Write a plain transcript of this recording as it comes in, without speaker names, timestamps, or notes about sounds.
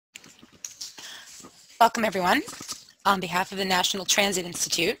Welcome, everyone. On behalf of the National Transit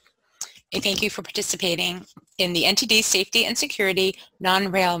Institute, I thank you for participating in the NTD Safety and Security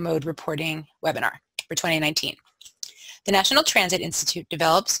Non-Rail Mode Reporting webinar for 2019. The National Transit Institute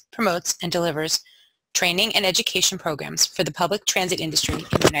develops, promotes, and delivers training and education programs for the public transit industry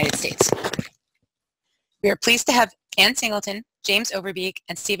in the United States. We are pleased to have Anne Singleton, James Overbeak,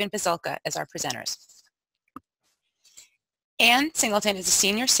 and Stephen Bisulca as our presenters. Anne Singleton is a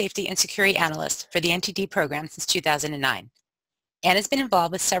Senior Safety and Security Analyst for the NTD program since 2009. Anne has been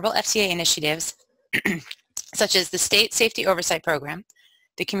involved with several FCA initiatives, such as the State Safety Oversight Program,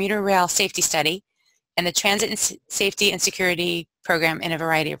 the Commuter Rail Safety Study, and the Transit and Safety and Security Program in a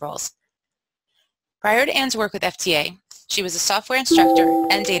variety of roles. Prior to Anne's work with FTA, she was a software instructor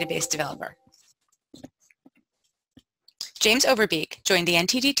and database developer. James Overbeak joined the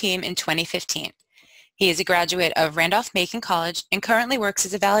NTD team in 2015. He is a graduate of Randolph-Macon College and currently works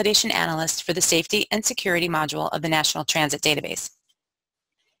as a validation analyst for the Safety and Security module of the National Transit Database.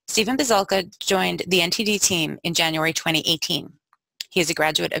 Stephen Bisulca joined the NTD team in January 2018. He is a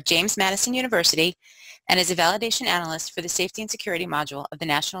graduate of James Madison University and is a validation analyst for the Safety and Security module of the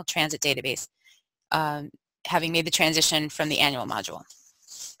National Transit Database, having made the transition from the annual module.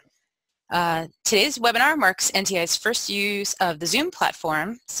 Today's webinar marks NTI's first use of the Zoom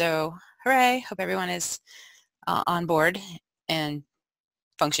platform, so hooray, hope everyone is on board and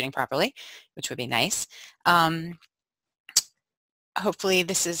functioning properly, which would be nice. Hopefully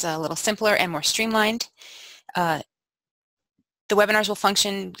this is a little simpler and more streamlined. The webinars will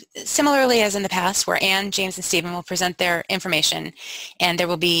function similarly as in the past, where Anne, James, and Stephen will present their information, and there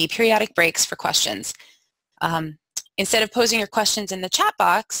will be periodic breaks for questions. Instead of posing your questions in the chat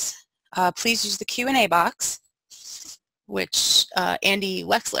box, please use the Q&A box, which Andy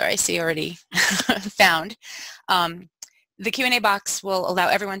Wexler, I see, already found. The Q&A box will allow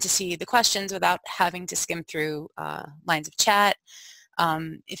everyone to see the questions without having to skim through lines of chat.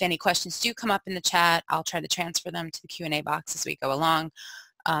 If any questions do come up in the chat, I'll try to transfer them to the Q&A box as we go along.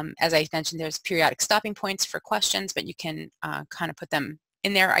 As I mentioned, there's periodic stopping points for questions, but you can kind of put them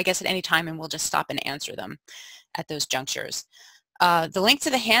in there, I guess, at any time, and we'll just stop and answer them at those junctures. The link to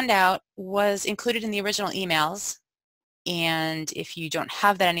the handout was included in the original emails, and if you don't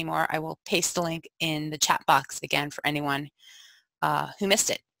have that anymore, I will paste the link in the chat box again for anyone who missed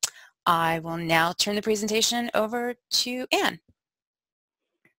it. I will now turn the presentation over to Anne.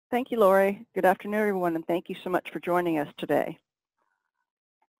 Thank you, Lori. Good afternoon, everyone, and thank you so much for joining us today.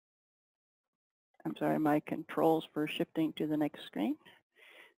 I'm sorry, my controls for shifting to the next screen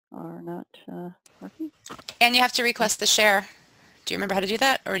are not working. And you have to request the share. Do you remember how to do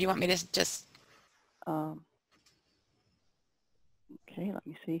that, or do you want me to just... Okay, let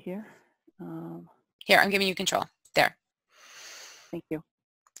me see here. Here, I'm giving you control. There. Thank you.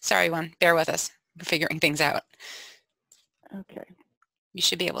 Sorry, one. Bear with us. We're figuring things out. Okay. You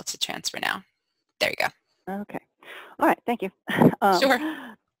should be able to transfer now. There you go. Okay. All right. Thank you. Sure.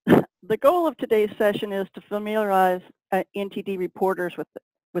 The goal of today's session is to familiarize NTD reporters with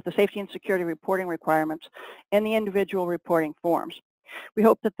the safety and security reporting requirements and the individual reporting forms. We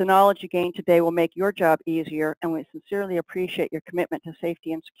hope that the knowledge you gain today will make your job easier, and we sincerely appreciate your commitment to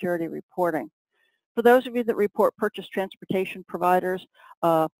safety and security reporting. For those of you that report purchase transportation providers,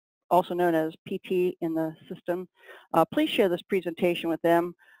 also known as PT in the system, please share this presentation with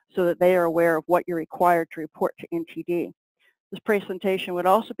them so that they are aware of what you're required to report to NTD. This presentation would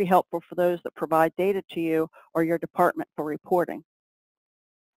also be helpful for those that provide data to you or your department for reporting.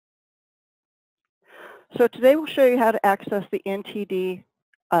 So today we'll show you how to access the NTD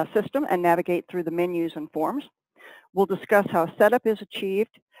system and navigate through the menus and forms. We'll discuss how setup is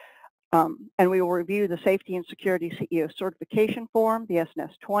achieved, and we will review the Safety and Security CEO certification form, the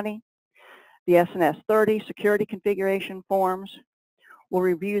SNS 20, the SNS 30 security configuration forms. We'll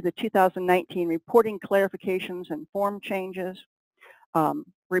review the 2019 reporting clarifications and form changes,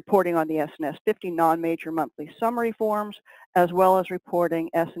 reporting on the SNS 50 non-major monthly summary forms, as well as reporting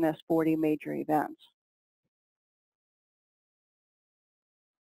SNS 40 major events.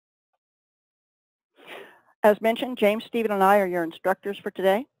 As mentioned, James, Stephen, and I are your instructors for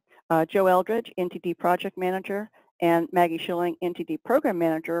today. Joe Eldridge, NTD Project Manager, and Maggie Schilling, NTD Program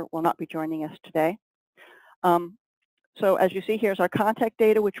Manager, will not be joining us today. So as you see, here's our contact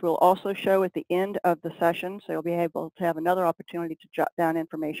data, which we'll also show at the end of the session, so you'll be able to have another opportunity to jot down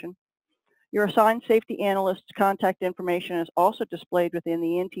information. Your assigned safety analyst's contact information is also displayed within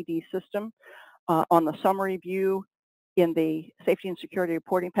the NTD system on the summary view in the Safety and Security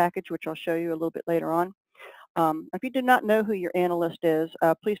Reporting package, which I'll show you a little bit later on. If you do not know who your analyst is,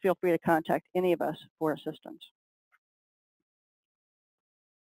 please feel free to contact any of us for assistance.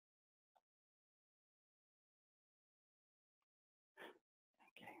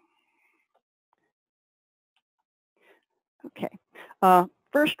 Okay.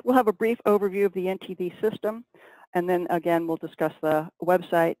 First, we'll have a brief overview of the NTD system, and then again, we'll discuss the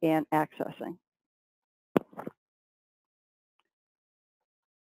website and accessing.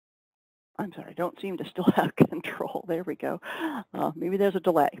 I'm sorry, I don't seem to still have control. There we go. Maybe there's a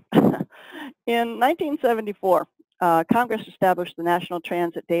delay. In 1974, Congress established the National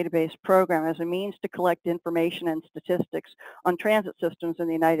Transit Database Program as a means to collect information and statistics on transit systems in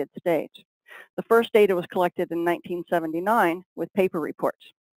the United States. The first data was collected in 1979 with paper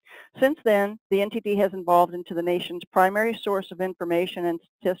reports. Since then, the NTD has evolved into the nation's primary source of information and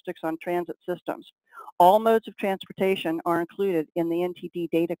statistics on transit systems. All modes of transportation are included in the NTD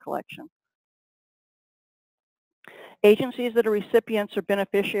data collection. Agencies that are recipients or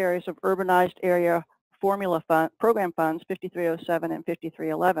beneficiaries of urbanized area formula program funds 5307 and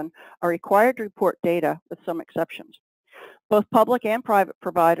 5311 are required to report data with some exceptions. Both public and private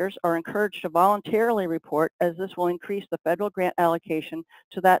providers are encouraged to voluntarily report, as this will increase the federal grant allocation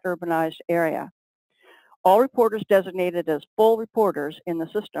to that urbanized area. All reporters designated as full reporters in the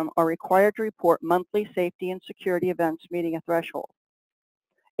system are required to report monthly safety and security events meeting a threshold.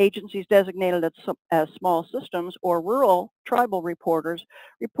 Agencies designated as small systems or rural tribal reporters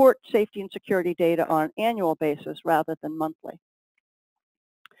report safety and security data on an annual basis rather than monthly.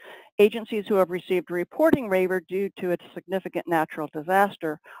 Agencies who have received a reporting waiver due to a significant natural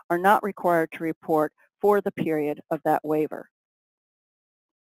disaster are not required to report for the period of that waiver.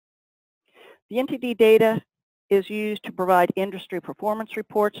 The NTD data is used to provide industry performance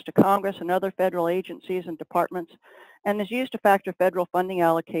reports to Congress and other federal agencies and departments, and is used to factor federal funding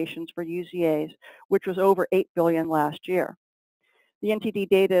allocations for UZAs, which was over $8 billion last year. The NTD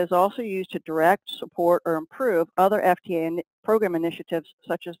data is also used to direct, support, or improve other FTA program initiatives,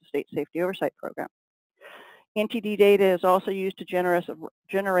 such as the State Safety Oversight Program. NTD data is also used to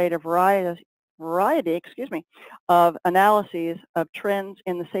generate a variety of analyses of trends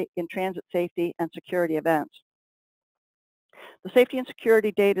in transit safety and security events. The safety and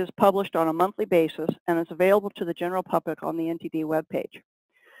security data is published on a monthly basis and is available to the general public on the NTD webpage.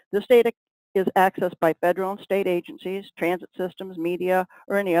 This data is accessed by federal and state agencies, transit systems, media,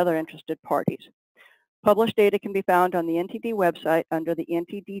 or any other interested parties. Published data can be found on the NTD website under the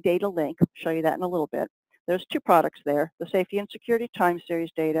NTD data link. I'll show you that in a little bit. There's two products there, the Safety and Security Time Series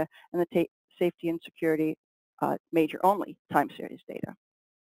data and the Safety and Security Major Only Time Series data.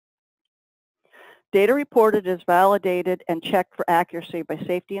 Data reported is validated and checked for accuracy by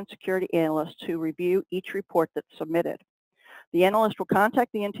safety and security analysts who review each report that's submitted. The analyst will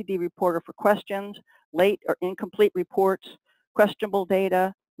contact the NTD reporter for questions, late or incomplete reports, questionable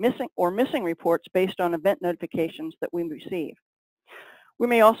data, missing reports based on event notifications that we receive. We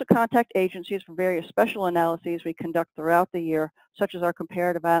may also contact agencies for various special analyses we conduct throughout the year, such as our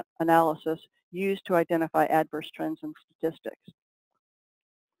comparative analysis used to identify adverse trends and statistics.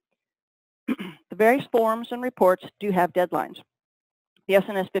 The various forms and reports do have deadlines. The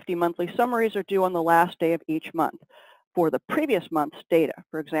SNS 50 monthly summaries are due on the last day of each month for the previous month's data.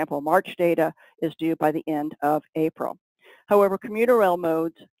 For example, March data is due by the end of April. However, commuter rail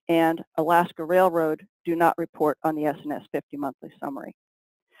modes and Alaska Railroad do not report on the SNS 50 monthly summary.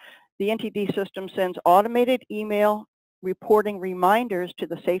 The NTD system sends automated email reporting reminders to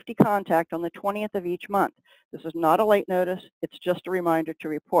the safety contact on the 20th of each month. This is not a late notice, it's just a reminder to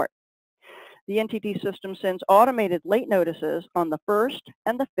report. The NTD system sends automated late notices on the 1st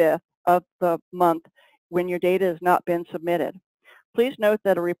and the 5th of the month when your data has not been submitted. Please note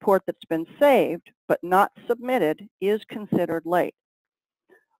that a report that's been saved but not submitted is considered late.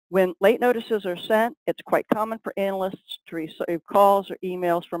 When late notices are sent, it's quite common for analysts to receive calls or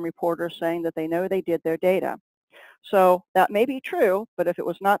emails from reporters saying that they know they did their data. So that may be true, but if it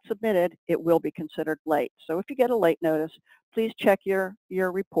was not submitted, it will be considered late. So if you get a late notice, please check your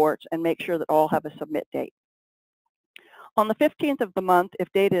reports and make sure that all have a submit date. On the 15th of the month, if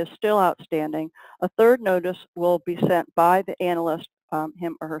data is still outstanding, a third notice will be sent by the analyst,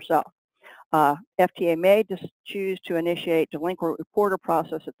 him or herself. FTA may just choose to initiate delinquent reporter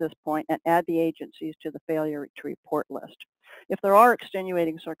process at this point and add the agencies to the failure to report list. If there are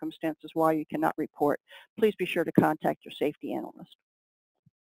extenuating circumstances why you cannot report, please be sure to contact your safety analyst.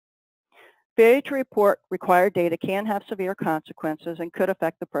 Failure to report required data can have severe consequences and could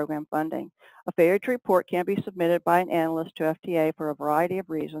affect the program funding. A failure to report can be submitted by an analyst to FTA for a variety of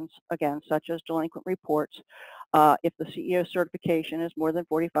reasons, again, such as delinquent reports, if the CEO certification is more than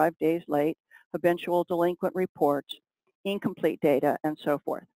 45 days late, habitual delinquent reports, incomplete data, and so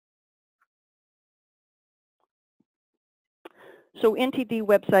forth. So NTD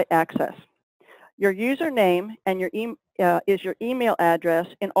website access. Your username and your is your email address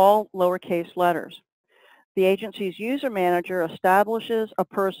in all lowercase letters. The agency's user manager establishes a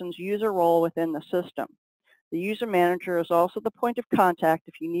person's user role within the system. The user manager is also the point of contact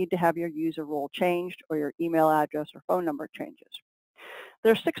if you need to have your user role changed or your email address or phone number changes.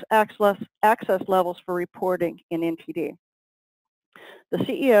 There are 6 access levels for reporting in NTD.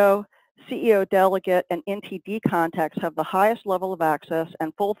 The CEO delegate, and NTD contacts have the highest level of access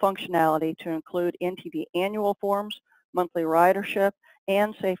and full functionality to include NTD annual forms, monthly ridership,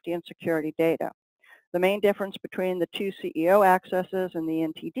 and safety and security data. The main difference between the 2 CEO accesses and the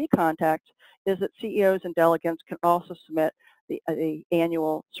NTD contacts is that CEOs and delegates can also submit the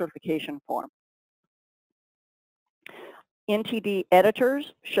annual certification form. NTD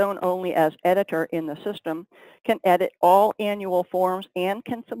editors, shown only as editor in the system, can edit all annual forms and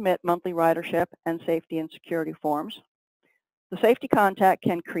can submit monthly ridership and safety and security forms. The safety contact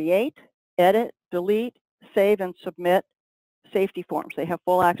can create, edit, delete, save, and submit safety forms. They have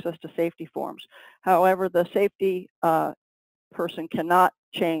full access to safety forms. However, the safety person cannot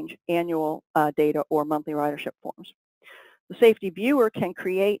change annual data or monthly ridership forms. The safety viewer can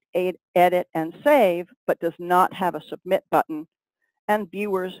create, edit, and save, but does not have a submit button, and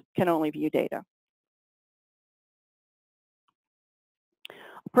viewers can only view data.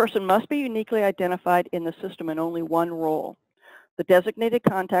 A person must be uniquely identified in the system in only one role. The designated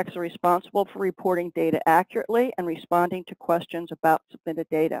contacts are responsible for reporting data accurately and responding to questions about submitted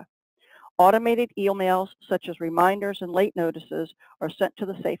data. Automated emails, such as reminders and late notices, are sent to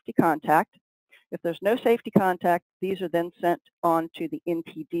the safety contact. If there's no safety contact, these are then sent on to the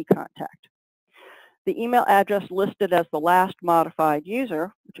NTD contact. The email address listed as the last modified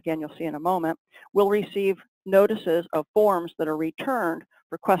user, which again you'll see in a moment, will receive notices of forms that are returned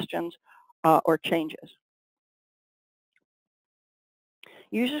for questions or changes.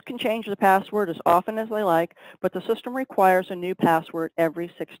 Users can change the password as often as they like, but the system requires a new password every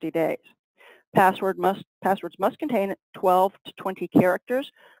 60 days. Passwords must contain 12 to 20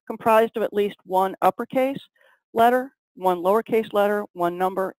 characters, comprised of at least 1 uppercase letter, 1 lowercase letter, 1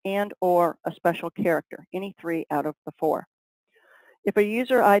 number, and or a special character, any 3 out of the 4. If a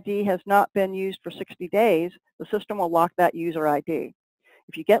user ID has not been used for 60 days, the system will lock that user ID.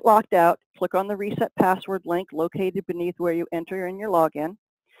 If you get locked out, click on the Reset Password link located beneath where you enter in your login.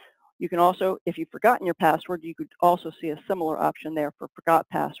 You can also, if you've forgotten your password, you could also see a similar option there for Forgot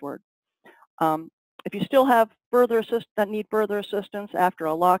Password. If you still have need further assistance after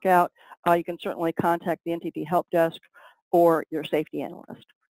a lockout, you can certainly contact the NTD Help Desk or your safety analyst.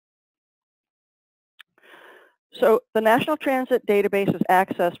 So the National Transit Database is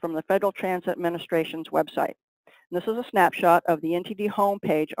accessed from the Federal Transit Administration's website. And this is a snapshot of the NTD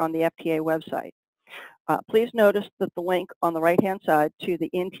homepage on the FTA website. Please notice that the link on the right-hand side to the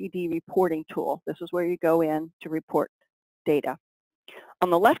NTD reporting tool. This is where you go in to report data. On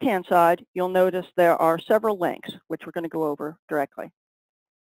the left-hand side, you'll notice there are several links, which we're going to go over directly.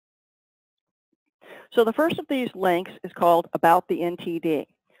 So the first of these links is called About the NTD,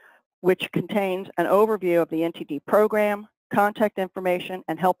 which contains an overview of the NTD program, contact information,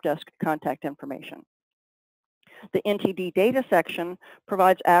 and help desk contact information. The NTD data section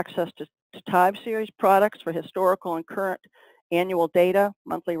provides access to time series products for historical and current annual data,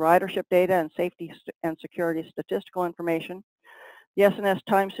 monthly ridership data, and safety and security statistical information. The SNS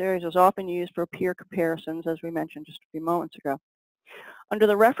time series is often used for peer comparisons, as we mentioned just a few moments ago. Under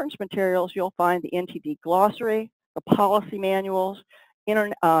the reference materials, you'll find the NTD glossary, the policy manuals,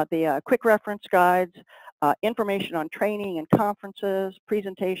 the quick reference guides, information on training and conferences,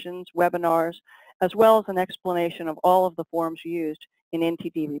 presentations, webinars, as well as an explanation of all of the forms used in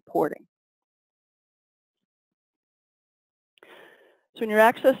NTD reporting. So when you're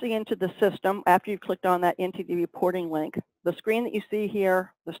accessing into the system, after you've clicked on that NTD reporting link, the screen that you see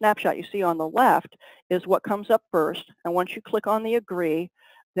here, the snapshot you see on the left, is what comes up first. And once you click on the agree,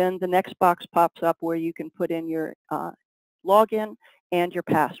 then the next box pops up where you can put in your login and your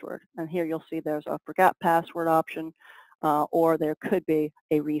password. And here you'll see there's a forgot password option, or there could be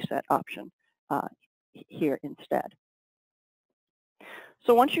a reset option here instead.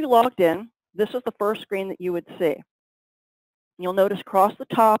 So once you logged in, this is the first screen that you would see. You'll notice across the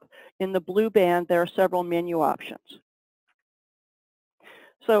top in the blue band there are several menu options.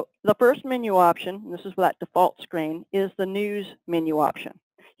 So the first menu option, and this is that default screen, is the news menu option.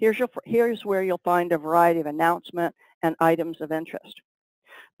 Here's where you'll find a variety of announcements and items of interest.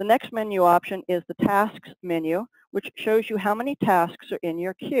 The next menu option is the tasks menu, which shows you how many tasks are in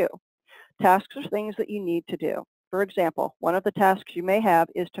your queue. Tasks are things that you need to do. For example, one of the tasks you may have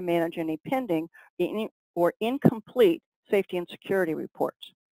is to manage any pending or incomplete safety and security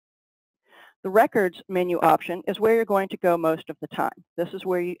reports. The records menu option is where you're going to go most of the time. This is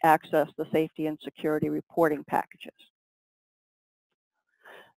where you access the safety and security reporting packages.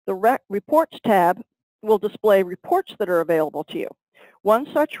 The Reports tab will display reports that are available to you. One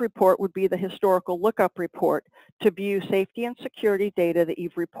such report would be the historical lookup report to view safety and security data that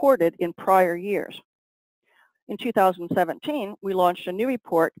you've reported in prior years. In 2017, we launched a new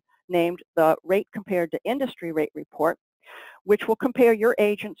report named the Rate Compared to Industry Rate Report, which will compare your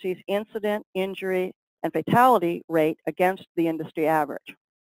agency's incident, injury, and fatality rate against the industry average.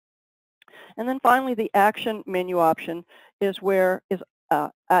 And then finally, the action menu option is where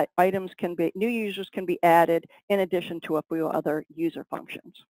new users can be added in addition to a few other user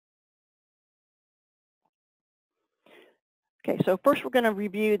functions. Okay, so first we're going to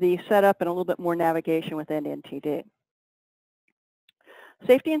review the setup and a little bit more navigation within NTD.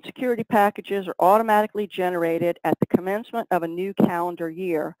 Safety and security packages are automatically generated at the commencement of a new calendar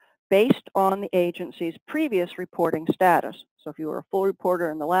year based on the agency's previous reporting status. So if you were a full reporter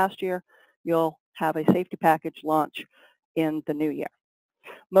in the last year, you'll have a safety package launch in the new year.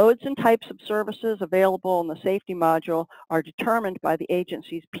 Modes and types of services available in the safety module are determined by the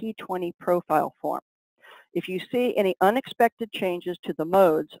agency's P20 profile form. If you see any unexpected changes to the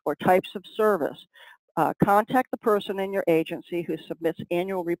modes or types of service, contact the person in your agency who submits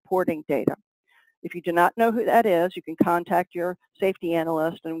annual reporting data. If you do not know who that is, you can contact your safety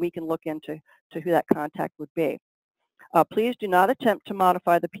analyst and we can look into who that contact would be. Please do not attempt to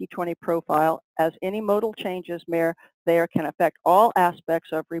modify the P20 profile, as any modal changes there can affect all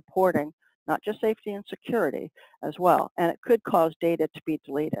aspects of reporting, not just safety and security as well, and it could cause data to be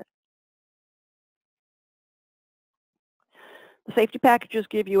deleted. The safety packages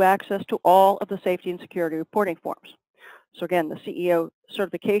give you access to all of the safety and security reporting forms. So again, the CEO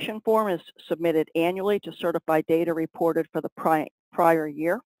certification form is submitted annually to certify data reported for the prior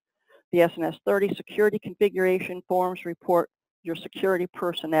year. The SNS 30 security configuration forms report your security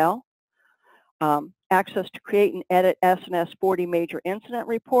personnel. Access to create and edit SNS 40 major incident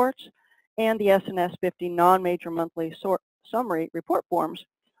reports, and the SNS 50 non-major monthly summary report forms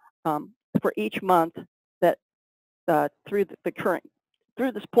for each month that through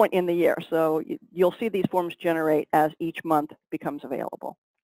this point in the year. So you'll see these forms generate as each month becomes available.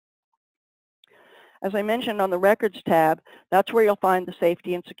 As I mentioned on the Records tab, that's where you'll find the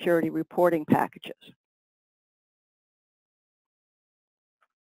safety and security reporting packages.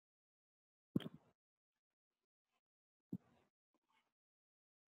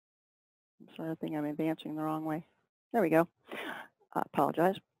 Sorry, I think I'm advancing the wrong way. There we go. I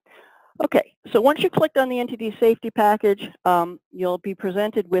apologize. Okay, so once you clicked on the NTD safety package, you'll be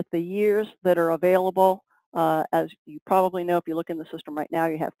presented with the years that are available. As you probably know, if you look in the system right now,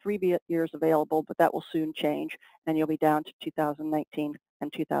 you have 3 years available, but that will soon change, and you'll be down to 2019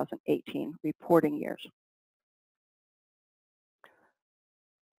 and 2018 reporting years.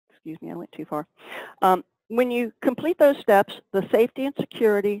 Excuse me, I went too far. When you complete those steps, the safety and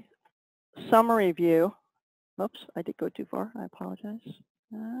security summary view, oops, I did go too far, I apologize.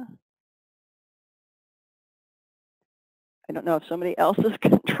 I don't know if somebody else is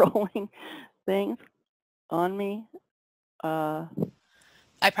controlling things on me. I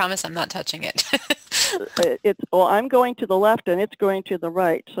promise I'm not touching it. Well, I'm going to the left and it's going to the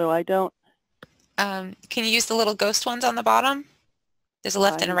right, so I don't. Can you use the little ghost ones on the bottom? There's a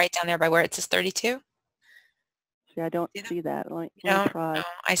left and a right down there by where it says 32. See, I don't see that. Let me try no,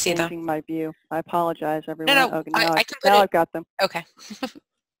 I see them. changing my view. I apologize, everyone. No, okay, now I've got them. Okay.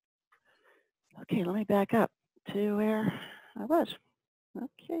 Okay, let me back up to where I was.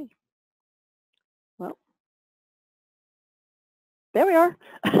 Okay. Well, there we are.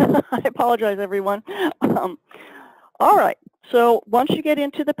 I apologize, everyone. All right. So once you get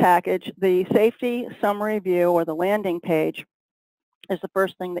into the package, the safety summary view or the landing page is the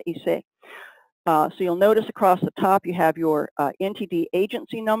first thing that you see. So you'll notice across the top you have your NTD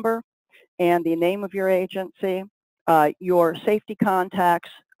agency number and the name of your agency, your safety contacts,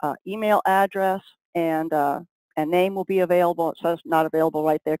 email address, and name will be available. It says not available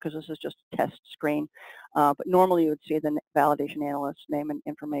right there because this is just a test screen. But normally you would see the validation analyst's name and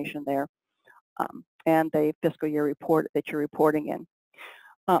information there, and the fiscal year report that you're reporting in.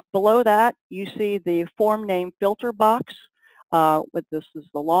 Below that, you see the form name filter box. This is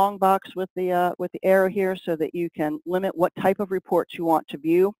the long box with the arrow here, so that you can limit what type of reports you want to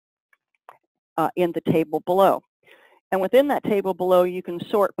view in the table below. And within that table below, you can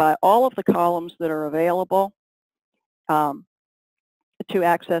sort by all of the columns that are available to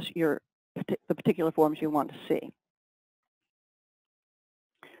access the particular forms you want to see.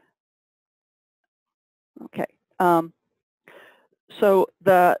 Okay. So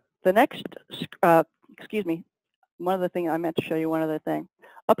the The next, excuse me, one other thing I meant to show you, one other thing.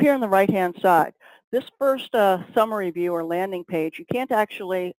 Up here on the right-hand side, this first summary view or landing page, you can't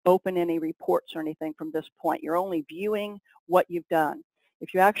actually open any reports or anything from this point. You're only viewing what you've done.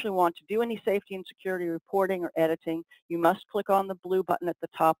 If you actually want to do any safety and security reporting or editing, you must click on the blue button at the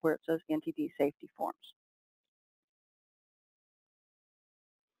top where it says NTD Safety Forms.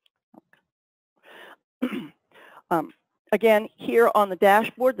 Again, here on the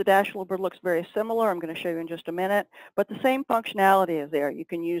dashboard looks very similar. I'm going to show you in just a minute, but the same functionality is there. You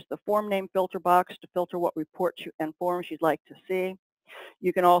can use the form name filter box to filter what reports and forms you'd like to see.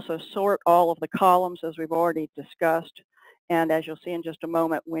 You can also sort all of the columns as we've already discussed. And as you'll see in just a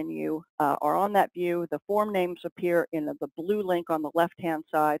moment, when you are on that view, the form names appear in the blue link on the left-hand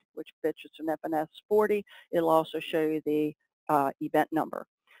side, which fits an FNS 40. It'll also show you the event number.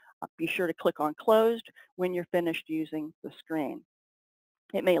 Be sure to click on closed when you're finished using the screen.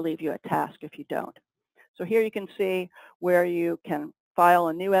 It may leave you a task if you don't. So here you can see where you can file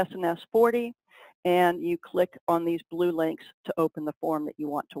a new SNS 40, and you click on these blue links to open the form that you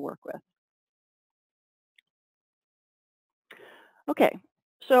want to work with. Okay,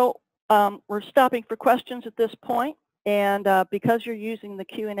 so we're stopping for questions at this point, and because you're using the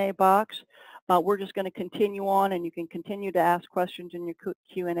Q&A box, we're just going to continue on, and you can continue to ask questions in your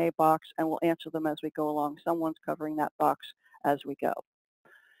Q&A box, and we'll answer them as we go along. Someone's covering that box as we go.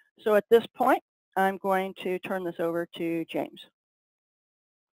 So at this point, I'm going to turn this over to James.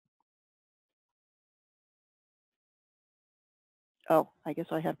 Oh, I guess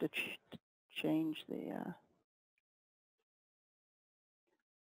I have to change the...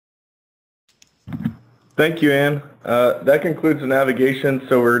 Thank you, Anne. That concludes the navigation,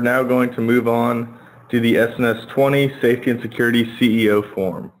 so we're now going to move on to the SNS 20 Safety and Security CEO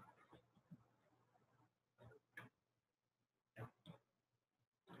form.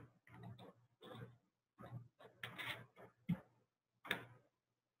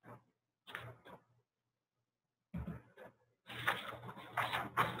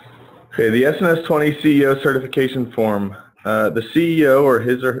 Okay, the SNS 20 CEO certification form. The CEO or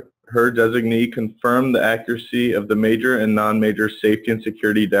his or her designee confirmed the accuracy of the major and non-major safety and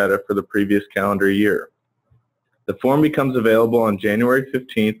security data for the previous calendar year. The form becomes available on January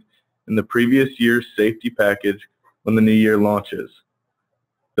 15th in the previous year's safety package when the new year launches.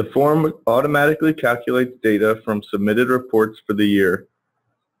 The form automatically calculates data from submitted reports for the year.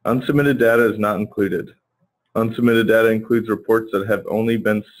 Unsubmitted data is not included. Unsubmitted data includes reports that have only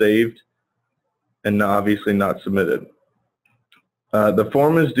been saved and obviously not submitted. The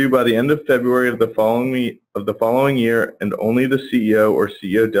form is due by the end of February of the following year, and only the CEO or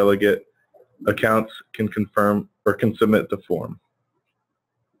CEO delegate accounts can confirm or can submit the form.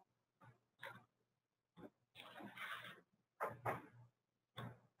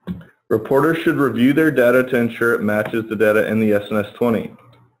 Reporters should review their data to ensure it matches the data in the SNS 20.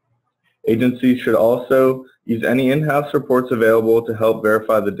 Agencies should also use any in-house reports available to help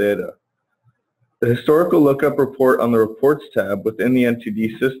verify the data. The historical lookup report on the Reports tab within the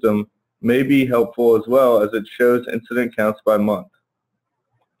NTD system may be helpful as well, as it shows incident counts by month.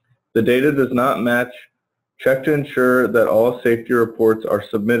 The data does not match. Check to ensure that all safety reports are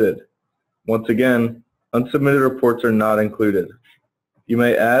submitted. Once again, unsubmitted reports are not included. You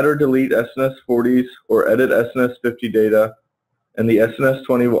may add or delete SNS 40s or edit SNS 50 data, and the SNS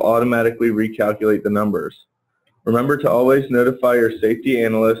 20 will automatically recalculate the numbers. Remember to always notify your safety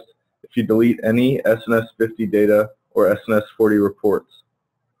analyst if you delete any SNS 50 data or SNS 40 reports.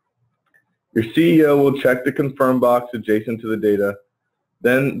 Your CEO will check the confirm box adjacent to the data.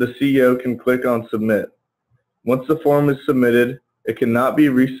 Then the CEO can click on Submit. Once the form is submitted, it cannot be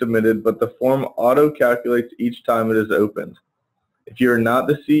resubmitted, but the form auto-calculates each time it is opened. If you are not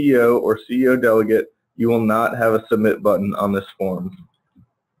the CEO or CEO delegate, you will not have a Submit button on this form.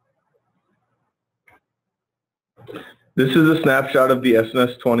 This is a snapshot of the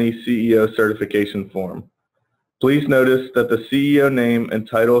SNS 20 CEO certification form. Please notice that the CEO name and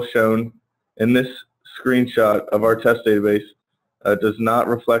title shown in this screenshot of our test database does not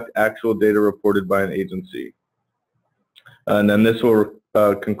reflect actual data reported by an agency. And then this will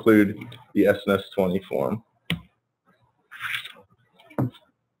conclude the SNS 20 form.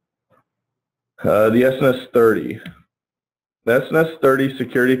 The SNS 30. The SNS 30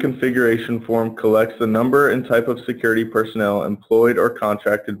 security configuration form collects the number and type of security personnel employed or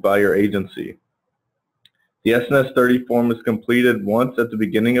contracted by your agency. The SNS 30 form is completed once at the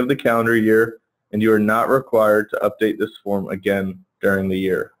beginning of the calendar year, and you are not required to update this form again during the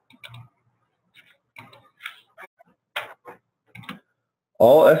year.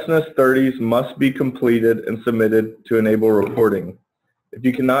 All SNS 30s must be completed and submitted to enable reporting. If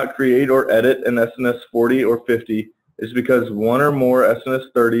you cannot create or edit an SNS 40 or 50, it's because one or more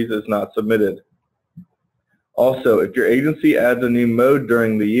SNS 30s is not submitted. Also, if your agency adds a new mode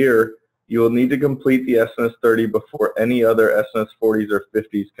during the year, you will need to complete the SNS 30 before any other SNS 40s or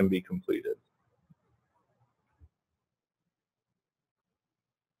 50s can be completed.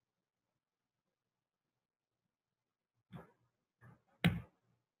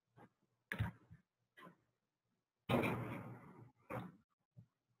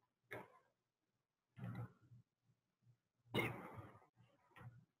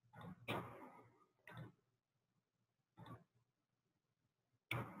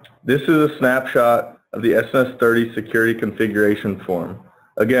 This is a snapshot of the SNS 30 security configuration form.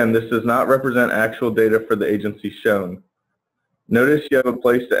 Again, this does not represent actual data for the agency shown. Notice you have a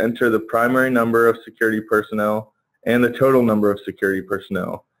place to enter the primary number of security personnel and the total number of security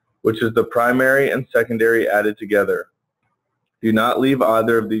personnel, which is the primary and secondary added together. Do not leave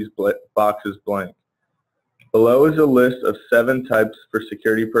either of these boxes blank. Below is a list of 7 types for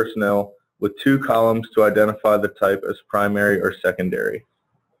security personnel with 2 columns to identify the type as primary or secondary.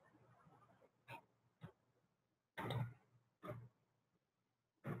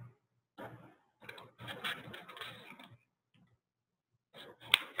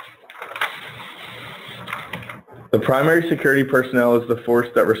 The primary security personnel is the force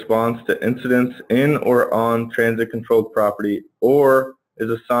that responds to incidents in or on transit-controlled property or is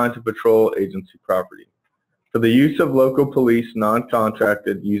assigned to patrol agency property. For the use of local police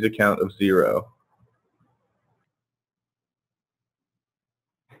non-contracted, use a count of 0.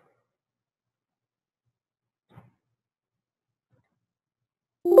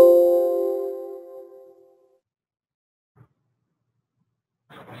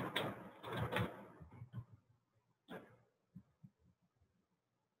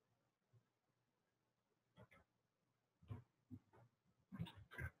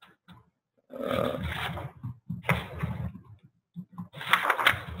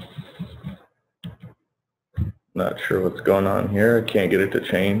 Not sure what's going on here. I can't get it to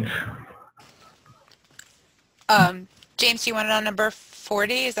change. James, do you want it on number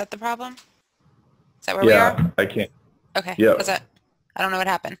 40? Is that the problem? Is that where we are? Yeah, I can't. Okay. Yep. What's that? I don't know what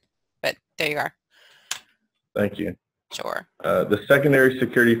happened, but there you are. Thank you. Sure. The secondary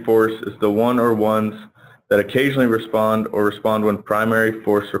security force is the one or ones that occasionally respond or respond when primary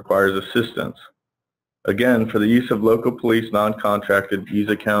force requires assistance. Again, for the use of local police non-contracted, use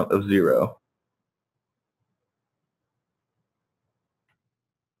a count of 0.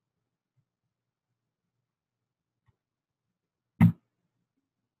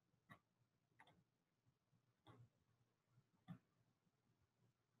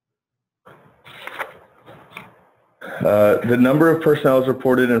 The number of personnel is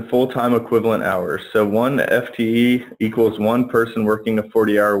reported in full-time equivalent hours. So 1 FTE equals 1 person working a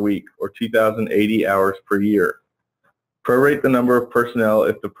 40-hour week, or 2,080 hours per year. Prorate the number of personnel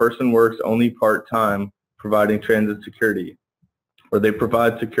if the person works only part-time providing transit security, or they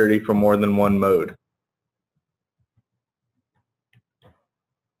provide security for more than one mode.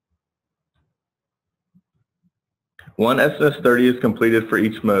 One SNS 30 is completed for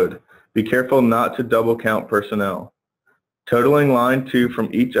each mode. Be careful not to double count personnel. Totaling line 2 from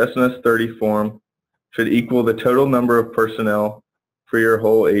each SNS 30 form should equal the total number of personnel for your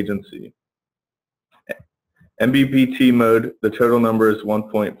whole agency. MBPT mode, the total number is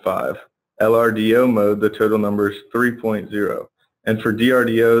 1.5. LRDO mode, the total number is 3.0. And for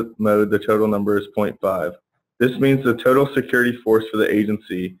DRDO mode, the total number is 0.5. This means the total security force for the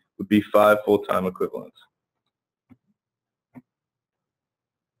agency would be 5 full-time equivalents.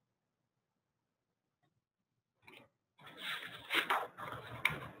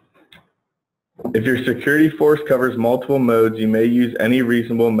 If your security force covers multiple modes, you may use any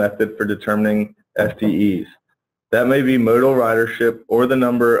reasonable method for determining FTEs. That may be modal ridership or the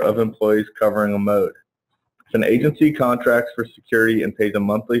number of employees covering a mode. If an agency contracts for security and pays a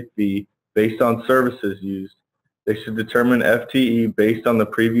monthly fee based on services used, they should determine FTE based on the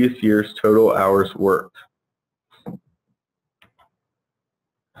previous year's total hours worked.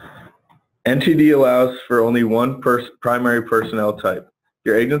 NTD allows for only one primary personnel type. If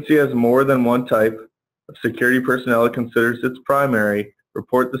your agency has more than one type of security personnel it considers its primary,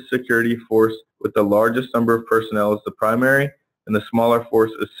 report the security force with the largest number of personnel as the primary and the smaller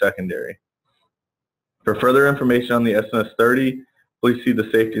force as secondary. For further information on the SNS 30, please see the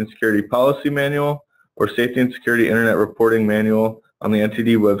Safety and Security Policy Manual or Safety and Security Internet Reporting Manual on the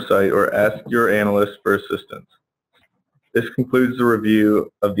NTD website, or ask your analyst for assistance. This concludes the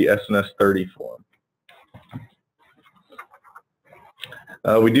review of the SNS 30 form.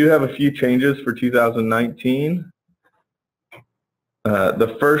 We do have a few changes for 2019.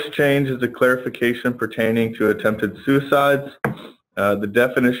 The first change is a clarification pertaining to attempted suicides. The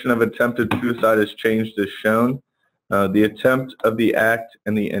definition of attempted suicide is changed as shown. The attempt of the act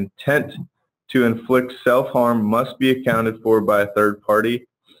and the intent to inflict self-harm must be accounted for by a third party.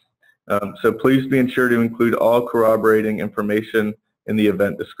 So please be sure to include all corroborating information in the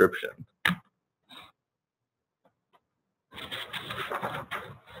event description.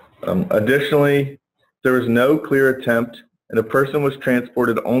 Additionally, there was no clear attempt and a person was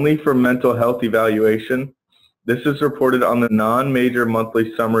transported only for mental health evaluation. This is reported on the non-major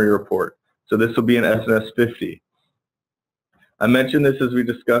monthly summary report. So this will be in SNS 50. I mentioned this as we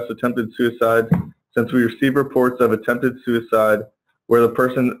discussed attempted suicide since we received reports of attempted suicide where the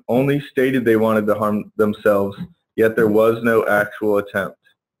person only stated they wanted to harm themselves, yet there was no actual attempt.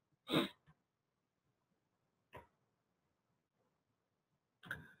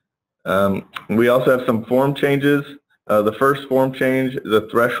 We also have some form changes. The first form change is a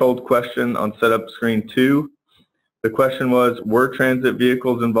threshold question on setup screen 2. The question was, were transit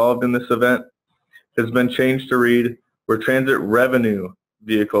vehicles involved in this event? It has been changed to read, were transit revenue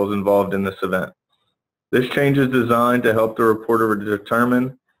vehicles involved in this event? This change is designed to help the reporter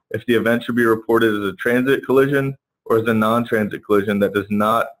determine if the event should be reported as a transit collision or as a non-transit collision that does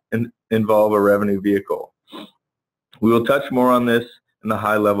not involve a revenue vehicle. We will touch more on this in the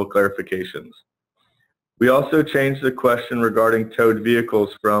high-level clarifications. We also changed the question regarding towed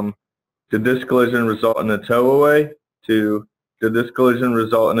vehicles from, did this collision result in a towaway, to, did this collision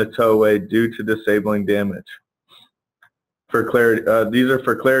result in a towaway due to disabling damage? For clarity, these are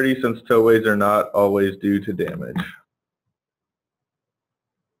for clarity since towaways are not always due to damage.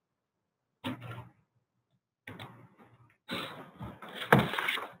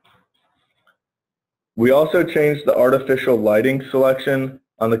 We also changed the artificial lighting selection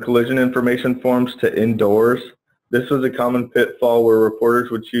on the collision information forms to indoors. This was a common pitfall where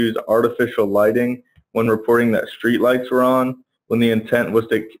reporters would choose artificial lighting when reporting that street lights were on, when the intent was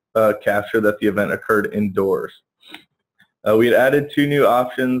to capture that the event occurred indoors. We had added 2 new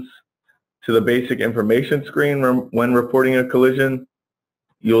options to the basic information screen when reporting a collision.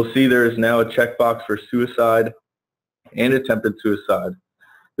 You'll see there is now a checkbox for suicide and attempted suicide.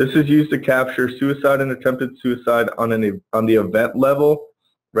 This is used to capture suicide and attempted suicide on the event level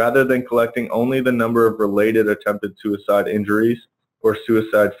rather than collecting only the number of related attempted suicide injuries or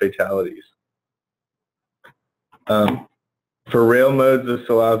suicide fatalities. For rail modes, this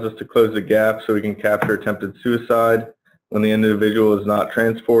allows us to close the gap so we can capture attempted suicide when the individual is not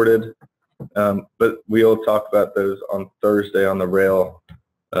transported, but we'll talk about those on Thursday on the rail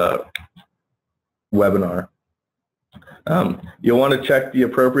webinar. You'll want to check the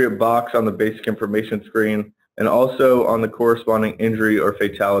appropriate box on the basic information screen and also on the corresponding injury or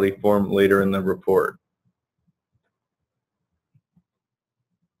fatality form later in the report.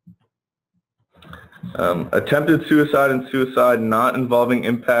 Attempted suicide and suicide not involving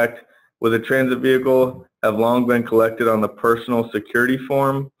impact with a transit vehicle have long been collected on the personal security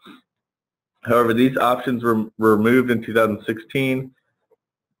form. However, these options were removed in 2016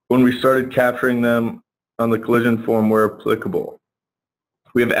 when we started capturing them on the collision form where applicable.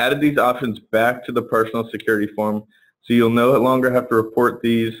 We have added these options back to the personal security form, so you'll no longer have to report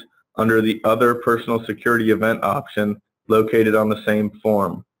these under the other personal security event option located on the same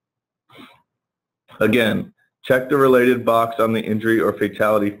form. Again, check the related box on the injury or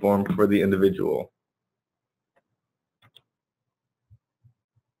fatality form for the individual.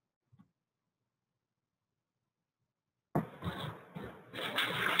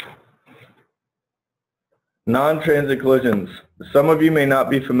 Non-transit collisions. Some of you may not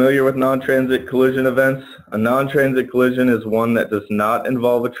be familiar with non-transit collision events. A non-transit collision is one that does not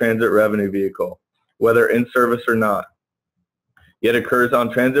involve a transit revenue vehicle, whether in service or not, yet occurs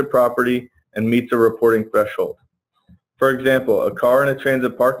on transit property and meets a reporting threshold. For example, a car in a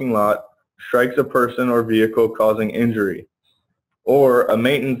transit parking lot strikes a person or vehicle causing injury, or a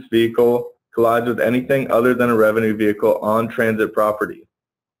maintenance vehicle collides with anything other than a revenue vehicle on transit property.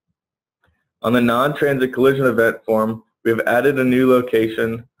 On the non-transit collision event form, we have added a new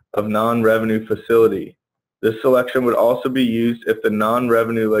location of non-revenue facility. This selection would also be used if the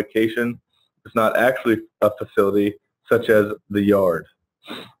non-revenue location is not actually a facility, such as the yard.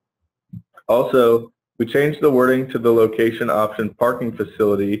 Also, we changed the wording to the location option parking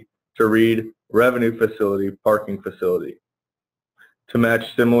facility to read revenue facility parking facility to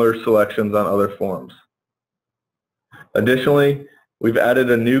match similar selections on other forms. Additionally, we've added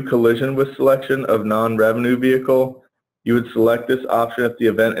a new collision with selection of non-revenue vehicle. You would select this option if the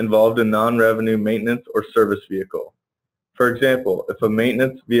event involved a non-revenue maintenance or service vehicle. For example, if a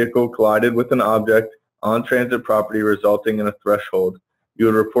maintenance vehicle collided with an object on transit property resulting in a threshold, you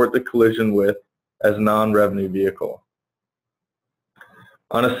would report the collision with as non-revenue vehicle.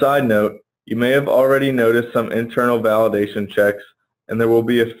 On a side note, you may have already noticed some internal validation checks, and there will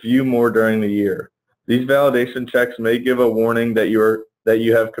be a few more during the year. These validation checks may give a warning that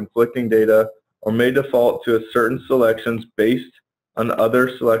you have conflicting data, or may default to certain selections based on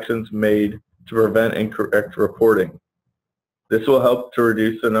other selections made to prevent incorrect reporting. This will help to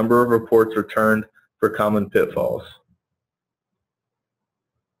reduce the number of reports returned for common pitfalls.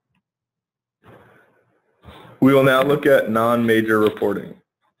 We will now look at non-major reporting.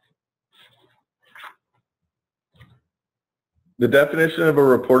 The definition of a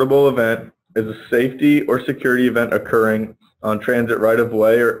reportable event is a safety or security event occurring on transit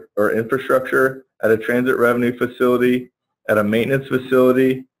right-of-way or infrastructure, at a transit revenue facility, at a maintenance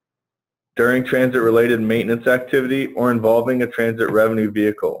facility, during transit-related maintenance activity, or involving a transit revenue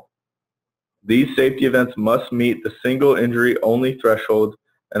vehicle. These safety events must meet the single injury only threshold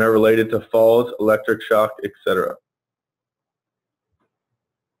and are related to falls, electric shock, etc.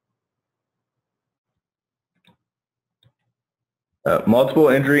 Multiple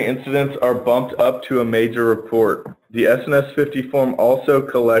injury incidents are bumped up to a major report. The SNS 50 form also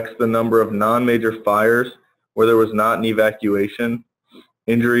collects the number of non-major fires where there was not an evacuation,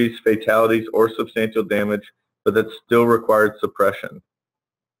 injuries, fatalities, or substantial damage, but that still required suppression.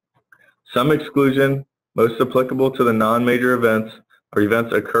 Some exclusion, most applicable to the non-major events, are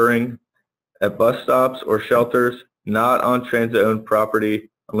events occurring at bus stops or shelters, not on transit-owned property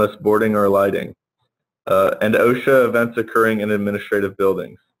unless boarding or lighting, and OSHA events occurring in administrative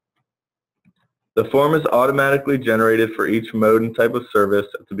buildings. The form is automatically generated for each mode and type of service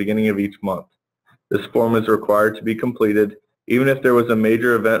at the beginning of each month. This form is required to be completed even if there was a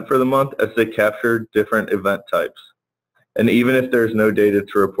major event for the month, as they capture different event types, and even if there is no data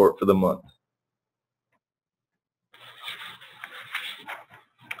to report for the month.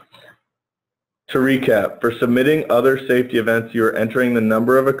 To recap, for submitting other safety events, you are entering the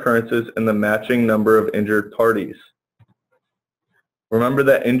number of occurrences and the matching number of injured parties. Remember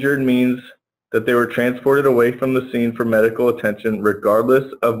that injured means that they were transported away from the scene for medical attention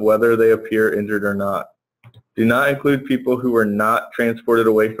regardless of whether they appear injured or not. Do not include people who were not transported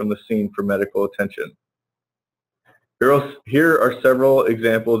away from the scene for medical attention. Here are several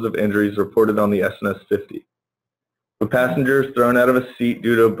examples of injuries reported on the SNS 50. A passenger is thrown out of a seat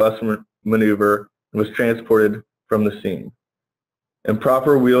due to a bus maneuver and was transported from the scene.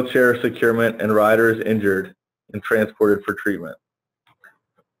 Improper wheelchair securement and rider is injured and transported for treatment.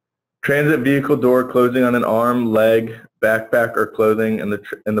 Transit vehicle door closing on an arm, leg, backpack, or clothing, and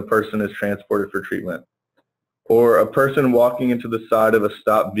the person is transported for treatment. Or a person walking into the side of a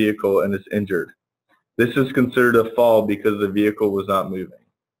stopped vehicle and is injured. This is considered a fall because the vehicle was not moving.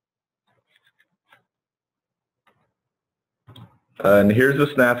 And here's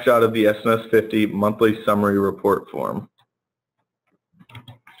a snapshot of the SNS 50 monthly summary report form.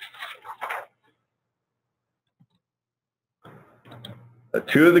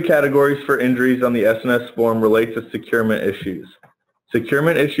 Two of the categories for injuries on the SNS form relate to securement issues.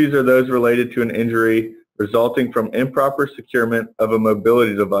 Securement issues are those related to an injury resulting from improper securement of a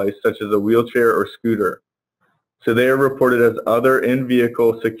mobility device such as a wheelchair or scooter. So they are reported as other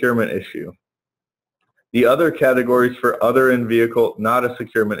in-vehicle securement issue. The other categories for other in-vehicle, not a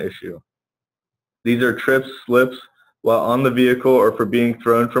securement issue. These are trips, slips while on the vehicle, or for being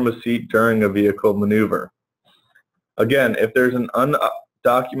thrown from a seat during a vehicle maneuver. Again, if there's an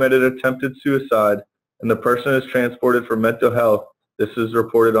undocumented attempted suicide and the person is transported for mental health, this is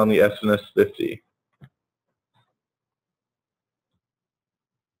reported on the SNS 50.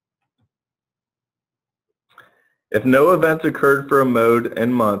 If no events occurred for a mode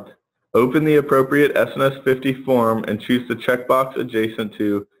and month, open the appropriate SNS 50 form and choose the checkbox adjacent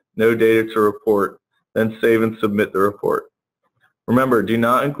to No Data to Report, then save and submit the report. Remember, do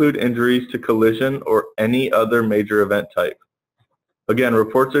not include injuries to collision or any other major event type. Again,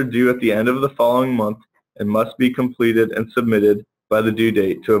 reports are due at the end of the following month and must be completed and submitted by the due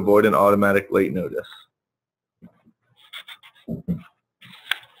date to avoid an automatic late notice.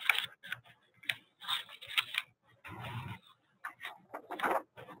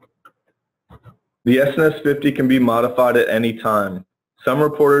 The SNS 50 can be modified at any time. Some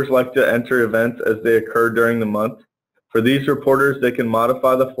reporters like to enter events as they occur during the month. For these reporters, they can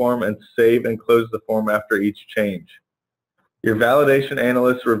modify the form and save and close the form after each change. Your validation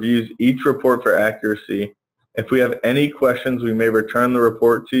analyst reviews each report for accuracy. If we have any questions, we may return the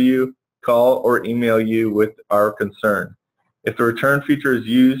report to you, call, or email you with our concern. If the return feature is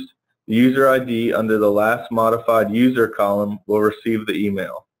used, the user ID under the last modified user column will receive the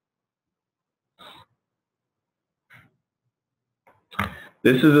email.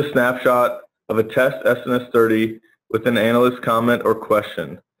 This is a snapshot of a test SNS 30 with an analyst comment or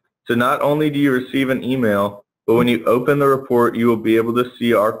question. So not only do you receive an email, but when you open the report, you will be able to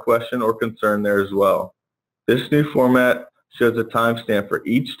see our question or concern there as well. This new format shows a timestamp for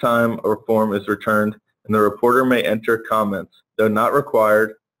each time a form is returned, and the reporter may enter comments, though not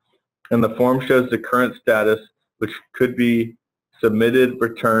required, and the form shows the current status, which could be submitted,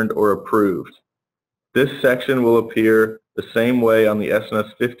 returned, or approved. This section will appear the same way on the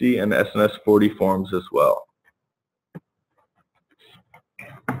SNS 50 and SNS 40 forms as well.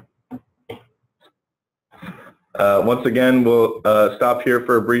 Once again, we'll stop here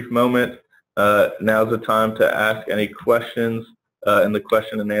for a brief moment. Now's the time to ask any questions in the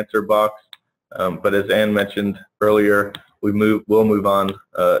question and answer box. But as Anne mentioned earlier, we'll move on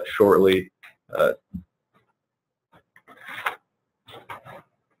shortly.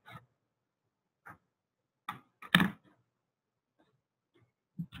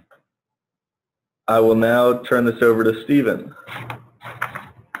 I will now turn this over to Stephen.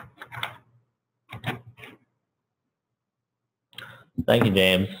 Thank you,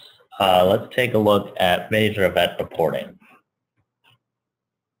 James. Let's take a look at major event reporting.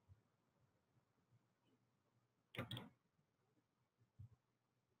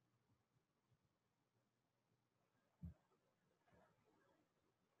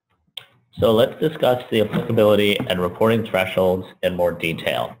 So let's discuss the applicability and reporting thresholds in more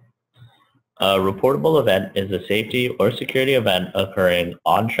detail. A reportable event is a safety or security event occurring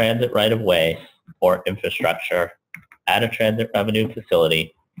on transit right-of-way or infrastructure, at a transit revenue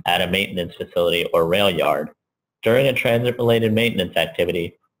facility, at a maintenance facility or rail yard, during a transit-related maintenance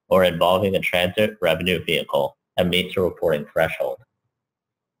activity, or involving a transit revenue vehicle, and meets a reporting threshold.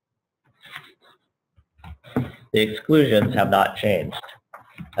 The exclusions have not changed.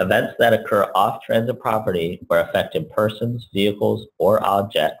 Events that occur off transit property where affected persons, vehicles, or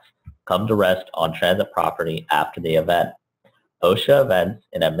objects come to rest on transit property after the event. OSHA events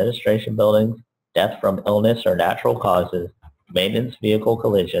in administration buildings, death from illness or natural causes, maintenance vehicle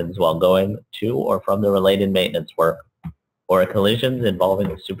collisions while going to or from the related maintenance work, or collisions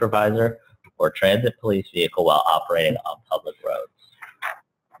involving a supervisor or transit police vehicle while operating on public roads.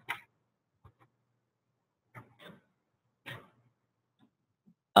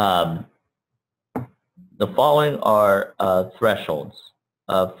 The following are thresholds.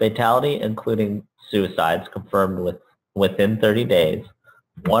 Fatality, including suicides confirmed within 30 days,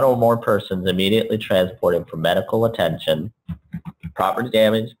 one or more persons immediately transported for medical attention, property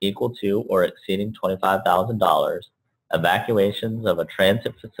damage equal to or exceeding $25,000, evacuations of a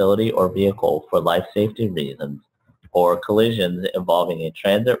transit facility or vehicle for life safety reasons, or collisions involving a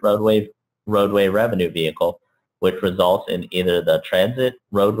transit roadway revenue vehicle, which results in either the transit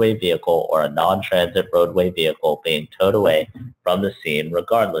roadway vehicle or a non-transit roadway vehicle being towed away from the scene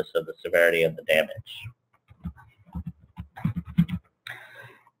regardless of the severity of the damage.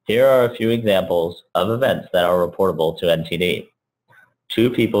 Here are a few examples of events that are reportable to NTD.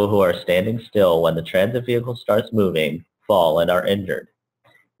 Two people who are standing still when the transit vehicle starts moving fall and are injured.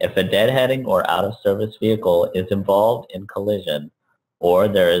 If a deadheading or out-of-service vehicle is involved in collision, or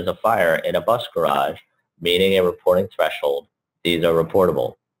there is a fire in a bus garage, meeting a reporting threshold, these are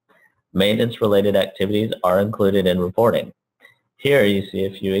reportable. Maintenance-related activities are included in reporting. Here you see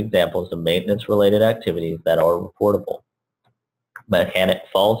a few examples of maintenance-related activities that are reportable. Mechanic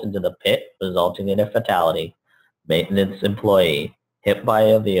falls into the pit, resulting in a fatality. Maintenance employee hit by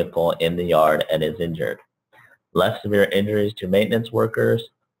a vehicle in the yard and is injured. Less severe injuries to maintenance workers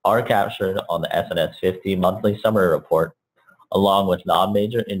are captured on the SNS 50 monthly summary report, along with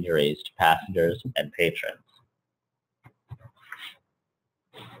non-major injuries to passengers and patrons.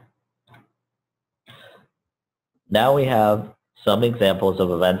 Now we have some examples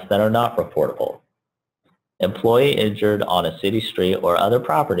of events that are not reportable. Employee injured on a city street or other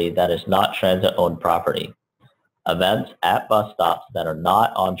property that is not transit-owned property. Events at bus stops that are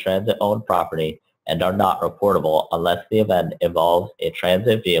not on transit-owned property and are not reportable unless the event involves a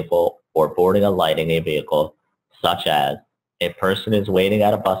transit vehicle or boarding or lighting a vehicle, such as a person is waiting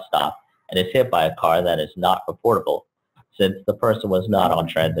at a bus stop and is hit by a car that is not reportable since the person was not on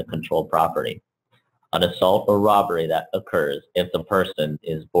transit-controlled property. An assault or robbery that occurs if the person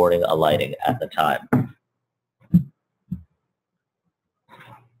is boarding or lighting at the time.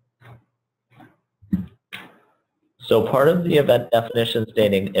 So part of the event definition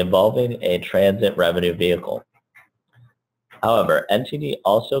stating involving a transit revenue vehicle. However, NTD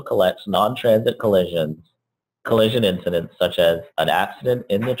also collects non-transit collision incidents such as an accident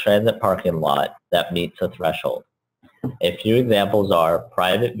in the transit parking lot that meets a threshold. A few examples are a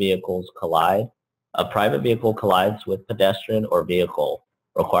private vehicle collides with pedestrian or vehicle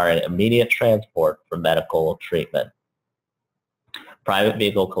requiring immediate transport for medical treatment. Private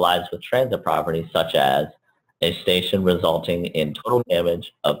vehicle collides with transit property, such as a station resulting in total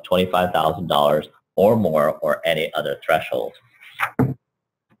damage of $25,000 or more, or any other threshold.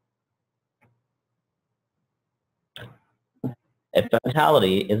 A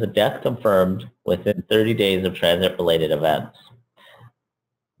fatality is a death confirmed within 30 days of transit-related events.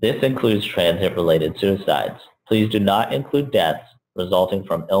 This includes transit-related suicides. Please do not include deaths resulting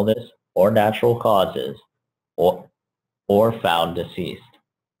from illness or natural causes, or found deceased,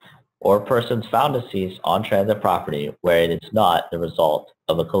 or persons found deceased on transit property where it is not the result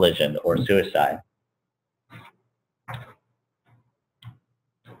of a collision or suicide.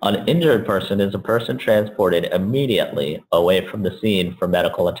 An injured person is a person transported immediately away from the scene for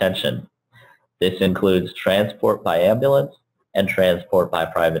medical attention. This includes transport by ambulance and transport by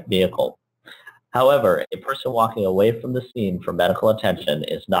private vehicle. However, a person walking away from the scene for medical attention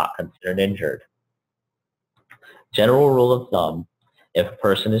is not considered injured. General rule of thumb, if a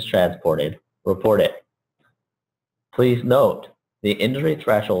person is transported, report it. Please note, the injury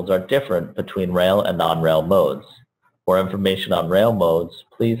thresholds are different between rail and non-rail modes. For information on rail modes,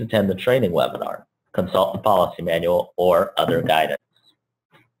 please attend the training webinar, consult the policy manual, or other guidance.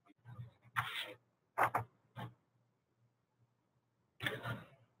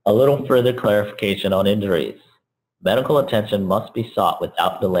 A little further clarification on injuries. Medical attention must be sought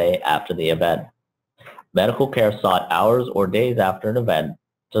without delay after the event. Medical care sought hours or days after an event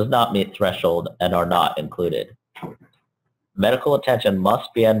does not meet threshold and are not included. Medical attention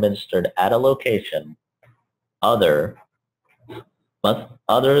must be administered at a location other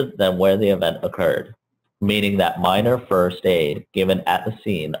than where the event occurred, meaning that minor first aid given at the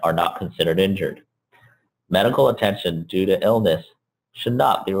scene are not considered injured. Medical attention due to illness should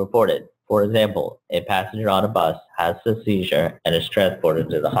not be reported. For example, a passenger on a bus has a seizure and is transported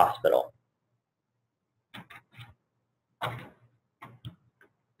to the hospital.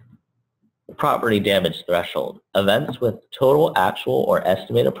 Property damage threshold. Events with total actual or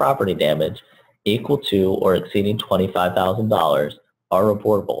estimated property damage equal to or exceeding $25,000 are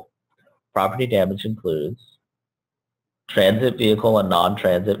reportable. Property damage includes transit vehicle and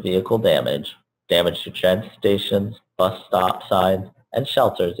non-transit vehicle damage, damage to transit stations, bus stop signs, and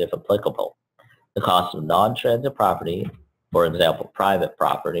shelters if applicable. The cost of non-transit property, for example, private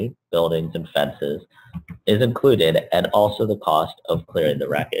property, buildings, and fences, is included, and also the cost of clearing the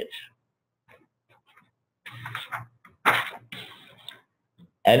wreckage.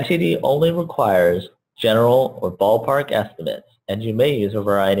 NTD only requires general or ballpark estimates, and you may use a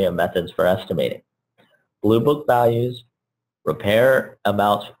variety of methods for estimating. Blue Book values, repair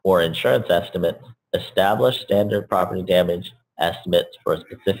amounts or insurance estimates, establish standard property damage estimates for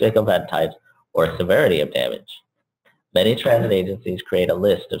specific event types or severity of damage. Many transit agencies create a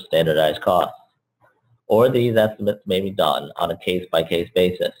list of standardized costs, or these estimates may be done on a case-by-case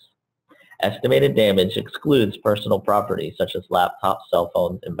basis. Estimated damage excludes personal property such as laptops, cell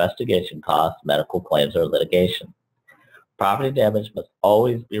phones, investigation costs, medical claims, or litigation. Property damage must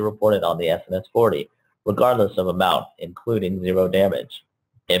always be reported on the SNS 40, regardless of amount, including zero damage.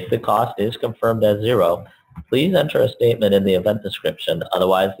 If the cost is confirmed as zero, please enter a statement in the event description,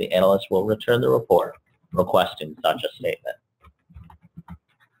 otherwise the analyst will return the report requesting such a statement.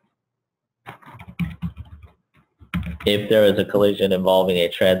 If there is a collision involving a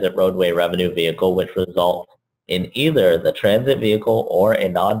transit roadway revenue vehicle which results in either the transit vehicle or a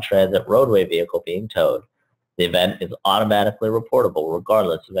non-transit roadway vehicle being towed, the event is automatically reportable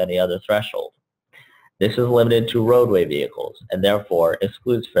regardless of any other threshold. This is limited to roadway vehicles and therefore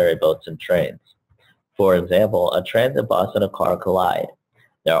excludes ferryboats and trains. For example, a transit bus and a car collide.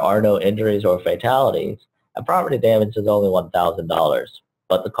 There are no injuries or fatalities, and property damage is only $1,000,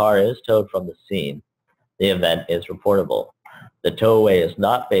 but the car is towed from the scene. The event is reportable. The towaway is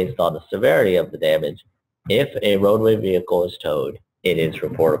not based on the severity of the damage. If a roadway vehicle is towed, it is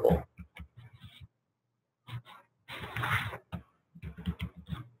reportable.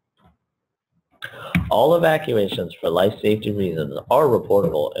 All evacuations for life safety reasons are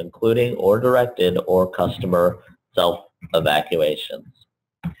reportable, including or directed or customer self-evacuations.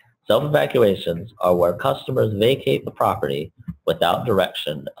 Self-evacuations are where customers vacate the property without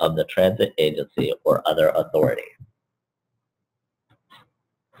direction of the transit agency or other authority.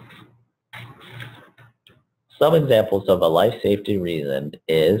 Some examples of a life safety reason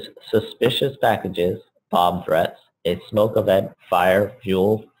is suspicious packages, bomb threats, a smoke event, fire,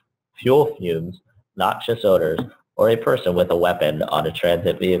 fuel fumes, noxious odors, or a person with a weapon on a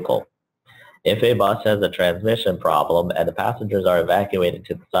transit vehicle. If a bus has a transmission problem and the passengers are evacuated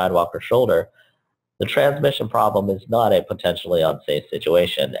to the sidewalk or shoulder, The transmission problem is not a potentially unsafe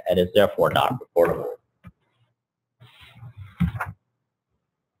situation and is therefore not reportable.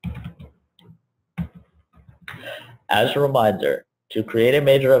 As a reminder, to create a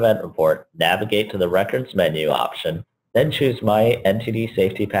major event report, navigate to the Records menu option, then choose My NTD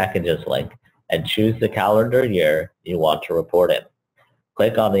Safety Packages link and choose the calendar year you want to report in.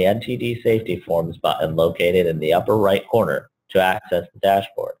 Click on the NTD Safety Forms button located in the upper right corner to access the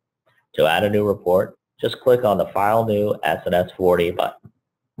dashboard. To add a new report, just click on the File New SNS 40 button.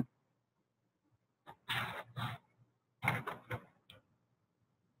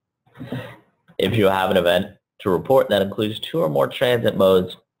 If you have an event to report that includes 2 or more transit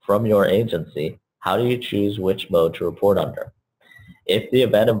modes from your agency, how do you choose which mode to report under? If the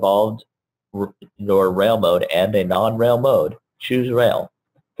event involved your rail mode and a non-rail mode, choose rail.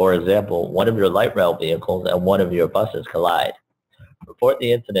 For example, one of your light rail vehicles and one of your buses collide. Report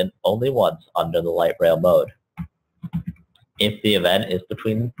the incident only once under the light rail mode. If the event is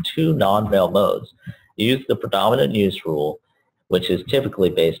between 2 non-rail modes, use the predominant use rule, which is typically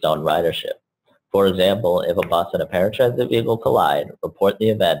based on ridership. For example, if a bus and a paratransit vehicle collide, report the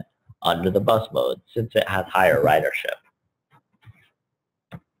event under the bus mode since it has higher ridership.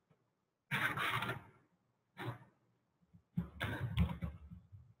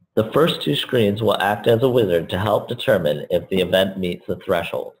 The first 2 screens will act as a wizard to help determine if the event meets the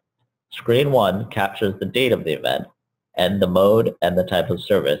threshold. Screen 1 captures the date of the event, and the mode and the type of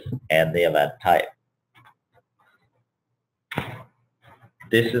service, and the event type.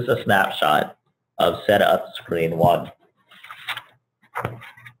 This is a snapshot of Setup Screen 1.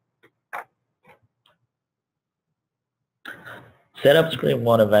 Setup Screen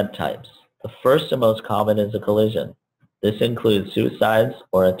 1 event types. The first and most common is a collision. This includes suicides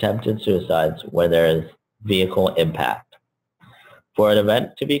or attempted suicides where there is vehicle impact. For an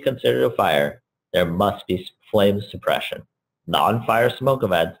event to be considered a fire, there must be flame suppression. Non-fire smoke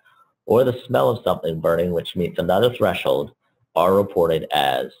events or the smell of something burning which meets another threshold are reported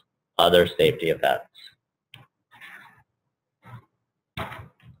as other safety events.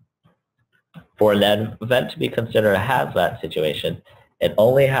 For an event to be considered a hazmat situation, it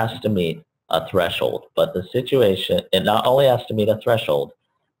only has to meet a threshold, but the situation, it not only has to meet a threshold,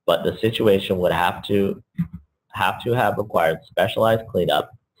 but the situation would have to have required specialized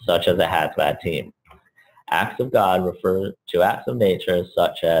cleanup, such as a hazmat team. Acts of God refer to acts of nature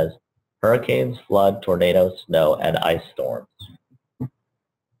such as hurricanes, flood, tornadoes, snow, and ice storms.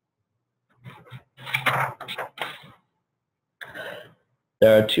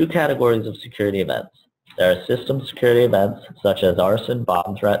 There are 2 categories of security events. There are system security events such as arson,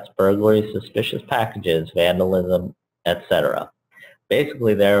 bomb threats, burglary, suspicious packages, vandalism, etc.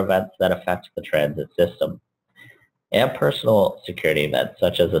 Basically, they are events that affect the transit system. And personal security events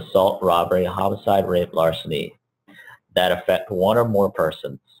such as assault, robbery, homicide, rape, larceny that affect 1 or more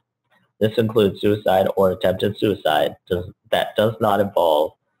persons. This includes suicide or attempted suicide that does not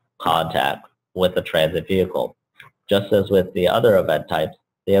involve contact with a transit vehicle. Just as with the other event types,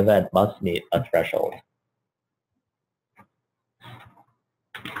 the event must meet a threshold.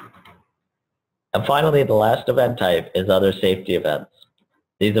 And finally, the last event type is other safety events.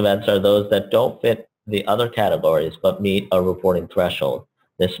 These events are those that don't fit the other categories but meet a reporting threshold.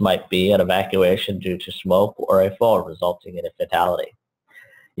 This might be an evacuation due to smoke or a fall resulting in a fatality.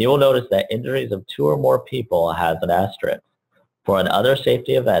 You will notice that injuries of 2 or more people has an asterisk. For an other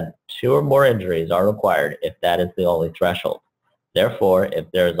safety event, 2 or more injuries are required if that is the only threshold. Therefore, if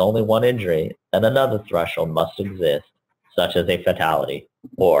there is only 1 injury, then another threshold must exist, such as a fatality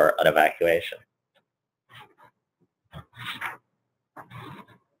or an evacuation.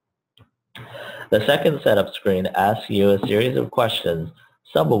 The second setup screen asks you a series of questions,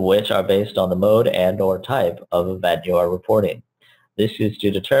 some of which are based on the mode and/or type of event you are reporting. This is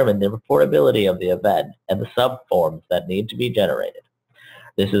to determine the reportability of the event and the subforms that need to be generated.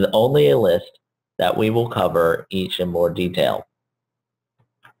 This is only a list that we will cover each in more detail.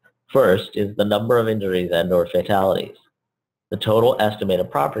 First is the number of injuries and/or fatalities, the total estimated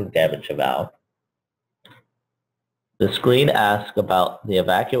property damage amount. The screen asks about the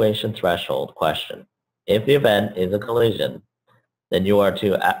evacuation threshold question. If the event is a collision, then you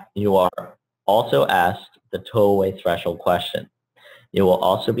are also asked the towaway threshold question. You will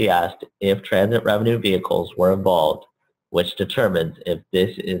also be asked if transit revenue vehicles were involved, which determines if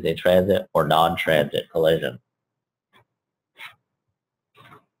this is a transit or non-transit collision.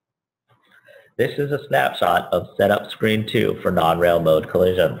 This is a snapshot of setup screen 2 for non-rail mode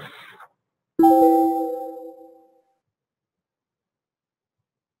collisions.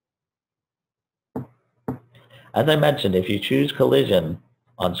 As I mentioned, if you choose collision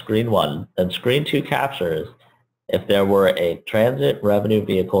on screen 1, then screen 2 captures if there were a transit revenue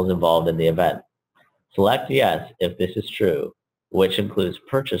vehicles involved in the event. Select yes if this is true, which includes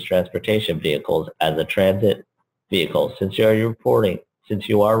purchased transportation vehicles as a transit vehicle since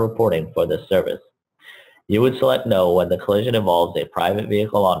you are reporting for this service. You would select no when the collision involves a private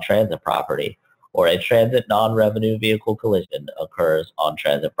vehicle on transit property or a transit non-revenue vehicle collision occurs on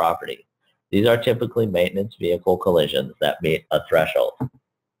transit property. These are typically maintenance vehicle collisions that meet a threshold.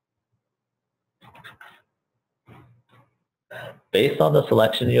 Based on the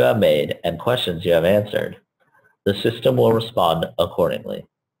selection you have made and questions you have answered, the system will respond accordingly.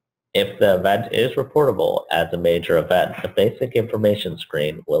 If the event is reportable as a major event, the basic information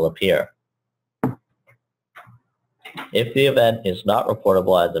screen will appear. If the event is not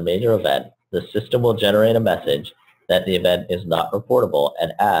reportable as a major event, the system will generate a message that the event is not reportable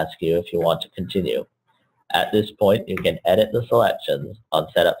and ask you if you want to continue. At this point, you can edit the selections on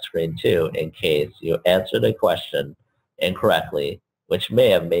Setup Screen 2 in case you answered a question incorrectly, which may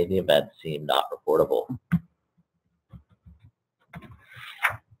have made the event seem not reportable.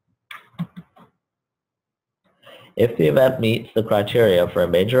 If the event meets the criteria for a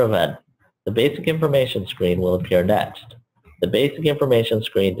major event, the basic information screen will appear next. The basic information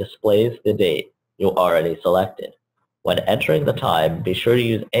screen displays the date you already selected. When entering the time, be sure to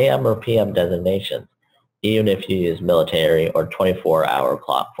use AM or PM designations, even if you use military or 24-hour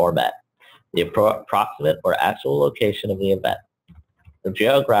clock format. The approximate or actual location of the event. The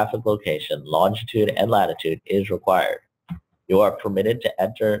geographic location, longitude, and latitude is required. You are permitted to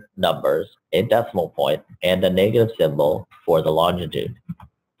enter numbers, a decimal point, and a negative symbol for the longitude.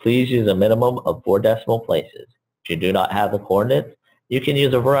 Please use a minimum of 4 decimal places. If you do not have the coordinates, you can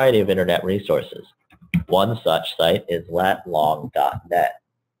use a variety of internet resources. One such site is latlong.net.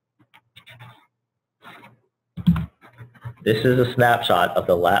 This is a snapshot of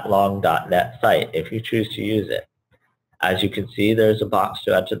the latlong.net site if you choose to use it. As you can see, there is a box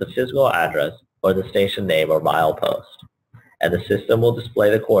to enter the physical address or the station name or milepost, and the system will display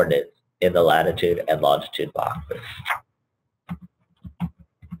the coordinates in the latitude and longitude boxes.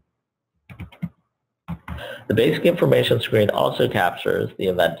 The basic information screen also captures the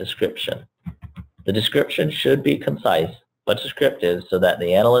event description. The description should be concise but descriptive so that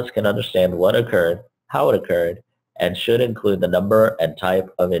the analyst can understand what occurred, how it occurred, and should include the number and type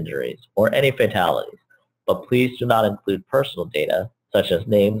of injuries or any fatalities, but please do not include personal data such as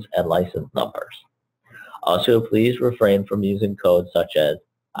names and license numbers. Also, please refrain from using codes such as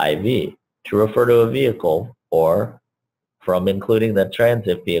IV to refer to a vehicle or from including the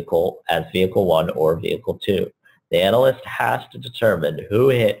transit vehicle as Vehicle 1 or Vehicle 2. The analyst has to determine who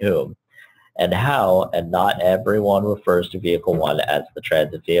hit whom and how, and not everyone refers to Vehicle 1 as the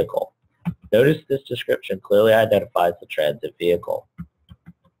transit vehicle. Notice this description clearly identifies the transit vehicle.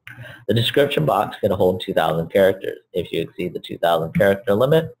 The description box can hold 2,000 characters. If you exceed the 2,000 character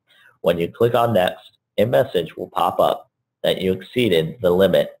limit, when you click on Next, a message will pop up that you exceeded the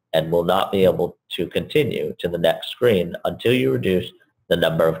limit and will not be able to continue to the next screen until you reduce the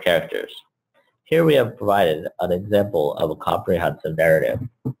number of characters. Here we have provided an example of a comprehensive narrative.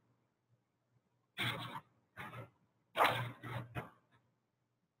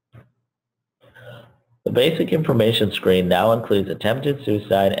 The basic information screen now includes attempted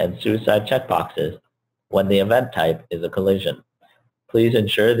suicide and suicide checkboxes when the event type is a collision. Please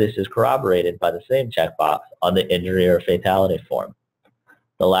ensure this is corroborated by the same checkbox on the injury or fatality form.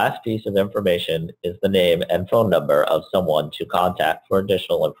 The last piece of information is the name and phone number of someone to contact for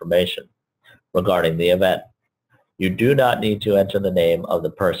additional information regarding the event. You do not need to enter the name of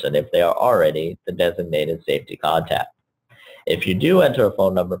the person if they are already the designated safety contact. If you do enter a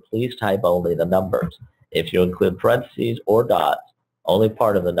phone number, please type only the numbers. If you include parentheses or dots, only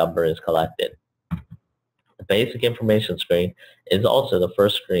part of the number is collected. The basic information screen is also the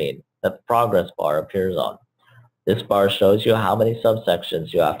first screen that the progress bar appears on. This bar shows you how many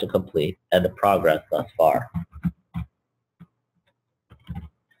subsections you have to complete and the progress thus far.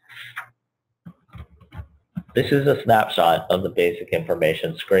 This is a snapshot of the basic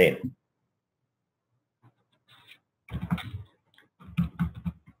information screen.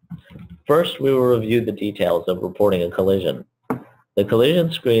 First, we will review the details of reporting a collision. The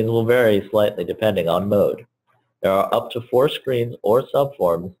collision screens will vary slightly depending on mode. There are up to 4 screens or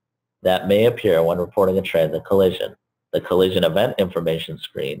subforms that may appear when reporting a transit collision: the collision event information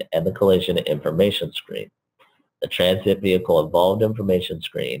screen and the collision information screen, the transit vehicle involved information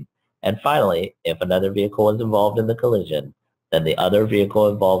screen, and finally, if another vehicle is involved in the collision, then the other vehicle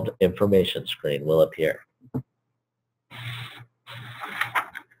involved information screen will appear.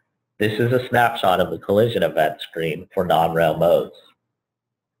 This is a snapshot of the collision event screen for non-rail modes.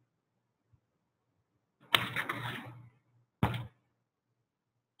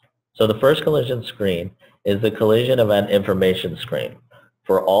 So the first collision screen is the collision event information screen.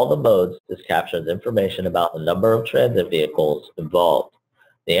 For all the modes, this captures information about the number of transit vehicles involved.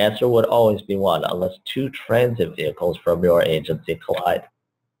 The answer would always be 1 unless 2 transit vehicles from your agency collide.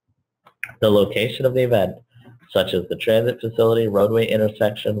 The location of the event, such as the transit facility, roadway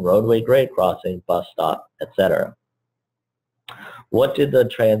intersection, roadway grade crossing, bus stop, etc. What did the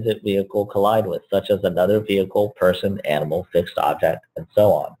transit vehicle collide with, such as another vehicle, person, animal, fixed object, and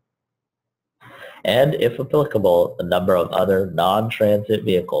so on? And, if applicable, the number of other non-transit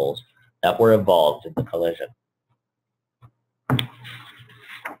vehicles that were involved in the collision.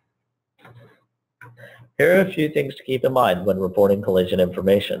 Here are a few things to keep in mind when reporting collision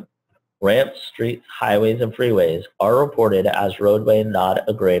information. Ramps, streets, highways, and freeways are reported as roadway, not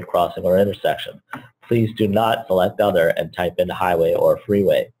a grade crossing or intersection. Please do not select other and type in highway or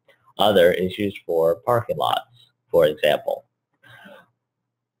freeway. Other is used for parking lots, for example.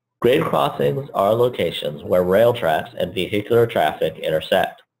 Grade crossings are locations where rail tracks and vehicular traffic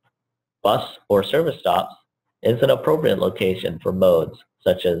intersect. Bus or service stops is an appropriate location for modes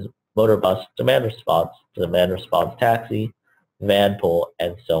such as Motorbus demand response taxi, Vanpool,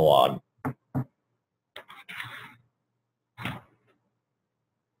 and so on.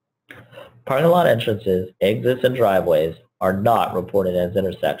 Parking lot entrances, exits, and driveways are not reported as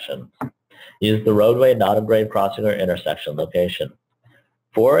intersections. Use the roadway, not a grade crossing or intersection location.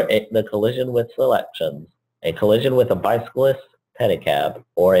 For the collision with selections, a collision with a bicyclist, pedicab,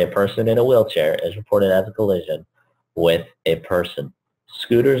 or a person in a wheelchair is reported as a collision with a person.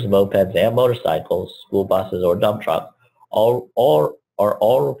 Scooters, mopeds, and motorcycles, school buses, or dump trucks are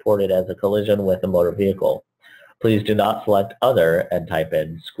all reported as a collision with a motor vehicle. Please do not select other and type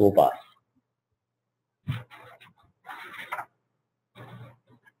in school bus.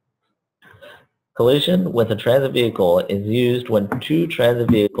 Collision with a transit vehicle is used when 2 transit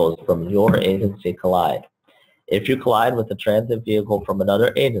vehicles from your agency collide. If you collide with a transit vehicle from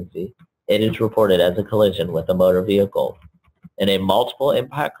another agency, it is reported as a collision with a motor vehicle. In a multiple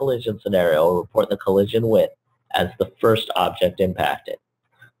impact collision scenario, report the collision with as the first object impacted.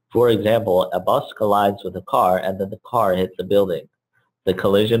 For example, a bus collides with a car and then the car hits a building. The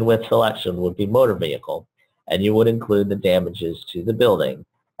collision with selection would be motor vehicle, and you would include the damages to the building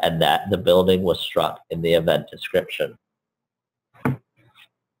and that the building was struck in the event description.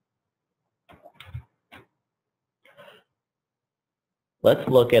 Let's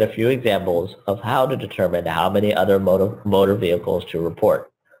look at a few examples of how to determine how many other motor vehicles to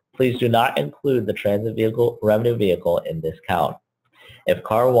report. Please do not include the transit vehicle revenue vehicle in this count. If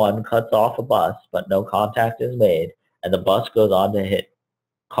car 1 cuts off a bus but no contact is made and the bus goes on to hit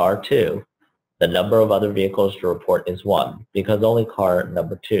car 2, the number of other vehicles to report is 1 because only car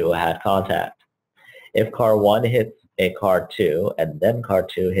number 2 had contact. If car 1 hits a car 2 and then car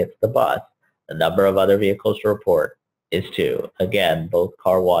 2 hits the bus, the number of other vehicles to report is 2. Again, both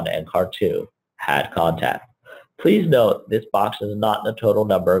car 1 and car 2 had contact. Please note this box is not the total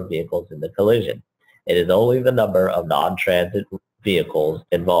number of vehicles in the collision. It is only the number of non-transit vehicles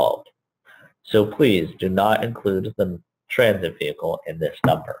involved. So please do not include the transit vehicle in this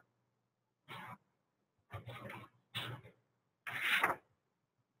number.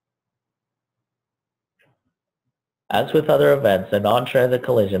 As with other events, a non-transit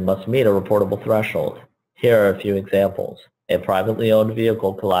collision must meet a reportable threshold. Here are a few examples. A privately owned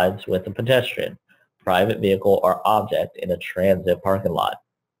vehicle collides with a pedestrian, private vehicle or object in a transit parking lot.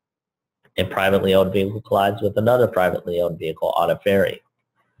 A privately owned vehicle collides with another privately owned vehicle on a ferry.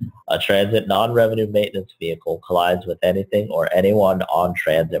 A transit non-revenue maintenance vehicle collides with anything or anyone on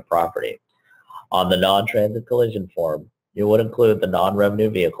transit property. On the non-transit collision form, you would include the non-revenue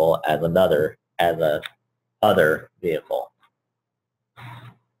vehicle as a other vehicle.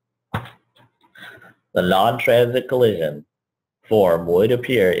 The non-transit collision form would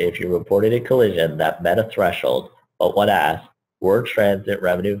appear if you reported a collision that met a threshold, but when asked, were transit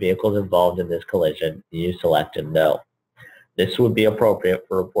revenue vehicles involved in this collision, you selected no. This would be appropriate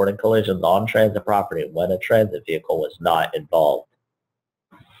for reporting collisions on transit property when a transit vehicle was not involved.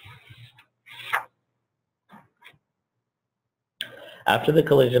 After the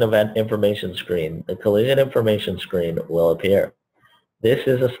collision event information screen, the collision information screen will appear. This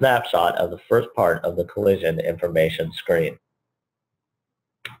is a snapshot of the first part of the collision information screen.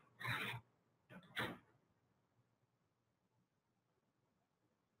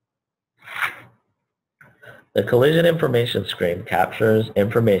 The collision information screen captures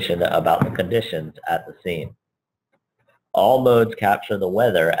information about the conditions at the scene. All modes capture the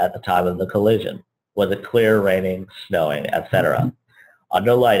weather at the time of the collision. Was it clear, raining, snowing, etc.?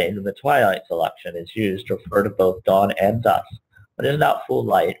 Under lighting, the twilight selection is used to refer to both dawn and dusk, but is not full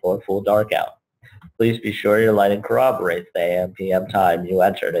light or full dark out. Please be sure your lighting corroborates the AM/PM time you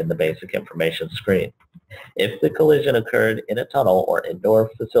entered in the basic information screen. If the collision occurred in a tunnel or indoor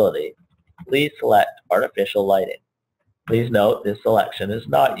facility, please select artificial lighting. Please note this selection is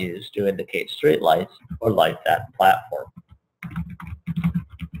not used to indicate street lights or lights at the platform.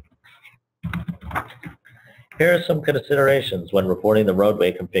 Here are some considerations when reporting the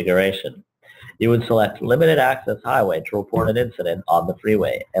roadway configuration. You would select limited access highway to report an incident on the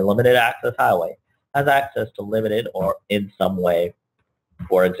freeway, and limited access highway has access to limited or in some way.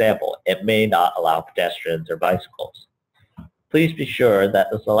 For example, it may not allow pedestrians or bicycles. Please be sure that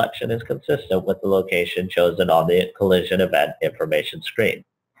the selection is consistent with the location chosen on the collision event information screen.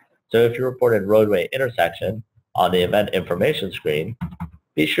 So if you reported roadway intersection on the event information screen,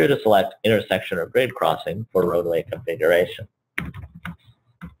 be sure to select intersection or grade crossing for roadway configuration.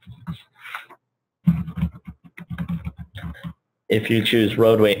 If you choose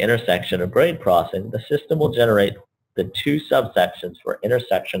roadway intersection or grade crossing, the system will generate the two subsections for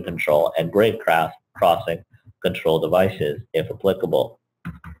intersection control and grade crossing control devices, if applicable.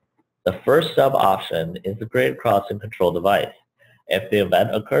 The first sub-option is the grade crossing control device. If the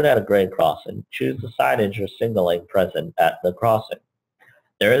event occurred at a grade crossing, choose the signage or signaling present at the crossing.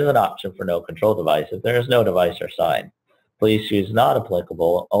 There is an option for no control device if there is no device or sign. Please choose not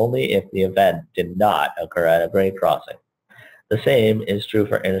applicable only if the event did not occur at a grade crossing. The same is true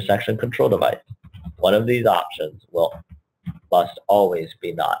for intersection control device. One of these options must always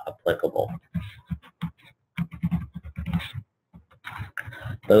be not applicable.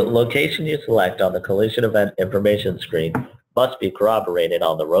 The location you select on the collision event information screen must be corroborated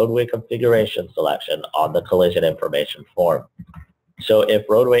on the roadway configuration selection on the collision information form. So if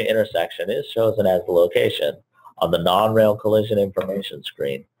roadway intersection is chosen as the location on the non-rail collision information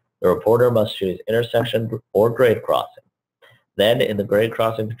screen, the reporter must choose intersection or grade crossing. Then in the grade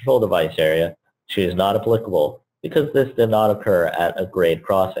crossing control device area, choose not applicable because this did not occur at a grade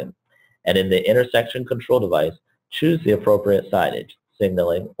crossing. And in the intersection control device, choose the appropriate signage,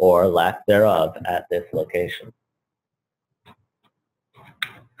 signaling, or lack thereof at this location.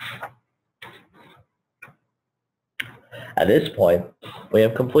 At this point, we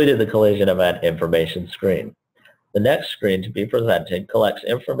have completed the collision event information screen. The next screen to be presented collects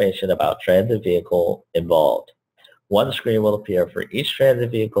information about transit vehicle involved. One screen will appear for each transit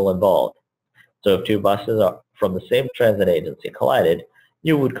vehicle involved. So if two buses are from the same transit agency collided,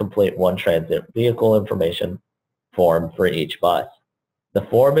 you would complete one transit vehicle information form for each bus. The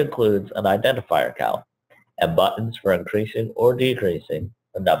form includes an identifier count and buttons for increasing or decreasing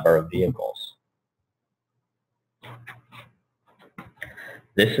the number of vehicles.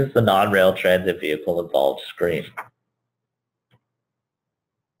 This is the non-rail transit vehicle involved screen.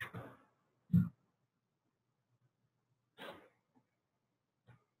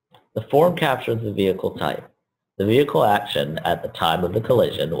 The form captures the vehicle type. The vehicle action at the time of the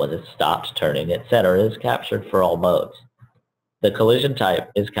collision, when it stopped turning, etc., is captured for all modes. The collision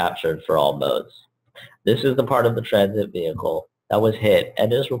type is captured for all modes. This is the part of the transit vehicle that was hit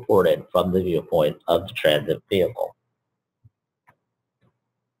and is reported from the viewpoint of the transit vehicle.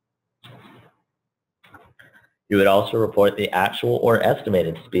 You would also report the actual or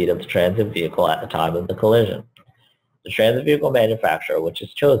estimated speed of the transit vehicle at the time of the collision. The transit vehicle manufacturer, which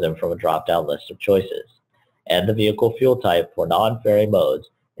is chosen from a drop-down list of choices, and the vehicle fuel type for non-ferry modes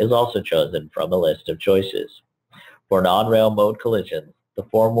is also chosen from a list of choices. For non-rail mode collisions, the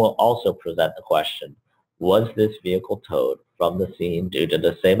form will also present the question, was this vehicle towed from the scene due to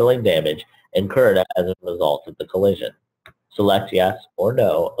disabling damage incurred as a result of the collision? Select yes or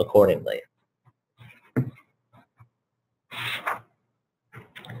no accordingly.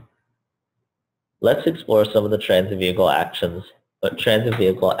 Let's explore some of the transit vehicle action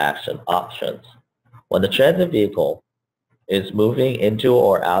options. When the transit vehicle is moving into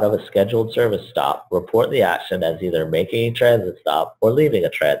or out of a scheduled service stop, report the action as either making a transit stop or leaving a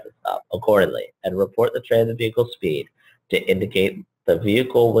transit stop accordingly, and report the transit vehicle speed to indicate the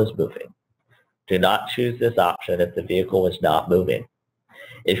vehicle was moving. Do not choose this option if the vehicle was not moving.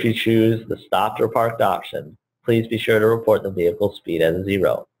 If you choose the stopped or parked option, please be sure to report the vehicle speed as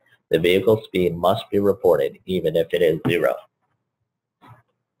 0. The vehicle speed must be reported even if it is 0.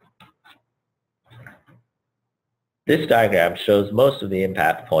 This diagram shows most of the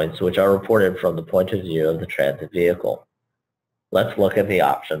impact points which are reported from the point of view of the transit vehicle. Let's look at the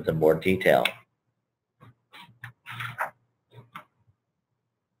options in more detail.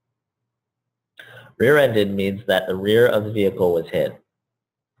 Rear-ended means that the rear of the vehicle was hit.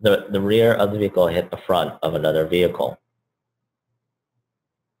 The rear of the vehicle hit the front of another vehicle.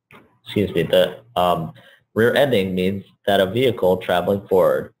 rear ending means that a vehicle traveling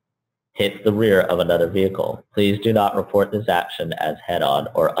forward hits the rear of another vehicle. Please do not report this action as head-on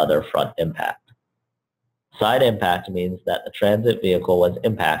or other front impact. Side impact means that the transit vehicle was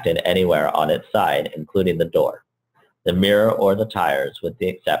impacted anywhere on its side, including the door, the mirror, or the tires, with the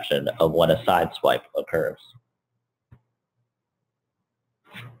exception of when a side swipe occurs.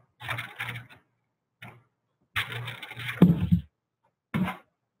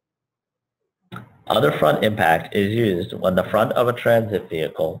 Other front impact is used when the front of a transit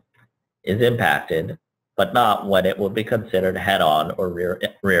vehicle is impacted, but not when it would be considered head-on or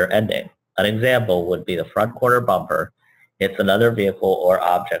rear ending. An example would be the front corner bumper hits another vehicle or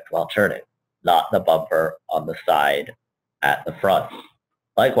object while turning, not the bumper on the side at the front.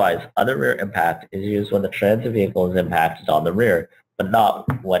 Likewise, other rear impact is used when the transit vehicle is impacted on the rear, but not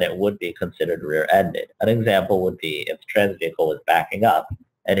when it would be considered rear-ended. An example would be if the transit vehicle was backing up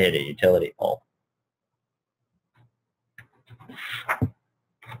and hit a utility pole.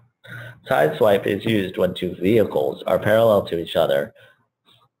 Side swipe is used when two vehicles are parallel to each other,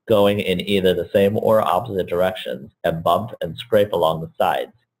 going in either the same or opposite directions, and bump and scrape along the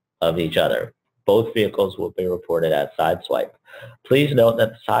sides of each other. Both vehicles will be reported as side swipe. Please note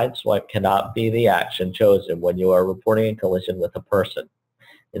that side swipe cannot be the action chosen when you are reporting a collision with a person.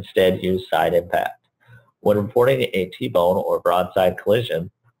 Instead, use side impact. When reporting a T-bone or broadside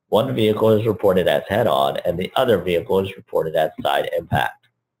collision, one vehicle is reported as head-on and the other vehicle is reported as side impact.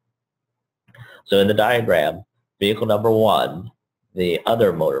 So in the diagram, vehicle number 1, the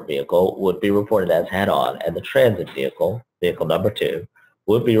other motor vehicle, would be reported as head-on, and the transit vehicle, vehicle number 2,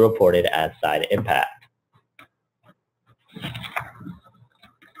 would be reported as side impact.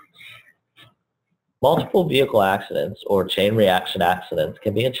 Multiple vehicle accidents or chain reaction accidents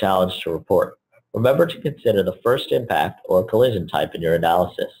can be a challenge to report. Remember to consider the first impact or collision type in your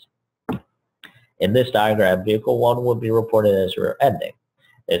analysis. In this diagram, vehicle 1 would be reported as rear-ending.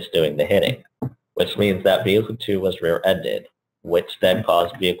 It's doing the hitting, which means that vehicle 2 was rear-ended, which then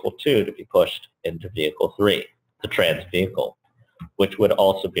caused vehicle 2 to be pushed into vehicle 3, the transit vehicle, which would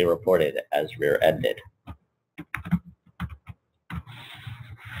also be reported as rear-ended.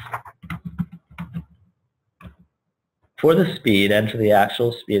 For the speed, enter the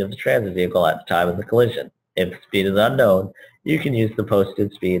actual speed of the transit vehicle at the time of the collision. If the speed is unknown, you can use the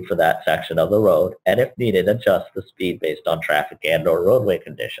posted speed for that section of the road, and if needed, adjust the speed based on traffic and/or roadway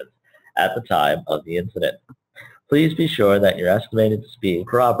conditions at the time of the incident. Please be sure that your estimated speed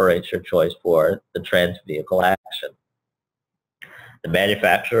corroborates your choice for the transit vehicle action. The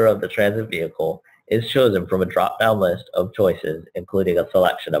manufacturer of the transit vehicle is chosen from a drop-down list of choices, including a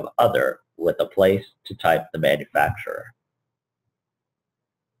selection of other with a place to type the manufacturer.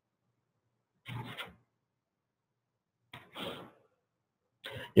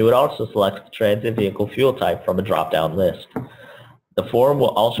 You would also select the transit vehicle fuel type from a drop-down list. The form will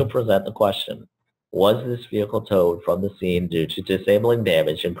also present the question, was this vehicle towed from the scene due to disabling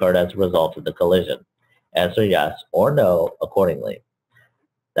damage incurred as a result of the collision? Answer yes or no accordingly.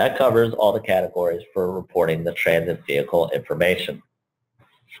 That covers all the categories for reporting the transit vehicle information.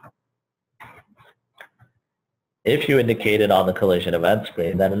 If you indicated on the collision event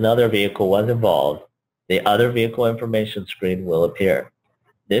screen that another vehicle was involved, the other vehicle information screen will appear.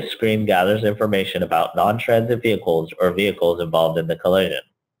 This screen gathers information about non-transit vehicles or vehicles involved in the collision.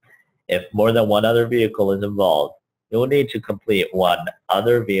 If more than one other vehicle is involved, you will need to complete one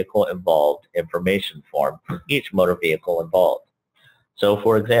other vehicle involved information form for each motor vehicle involved. So,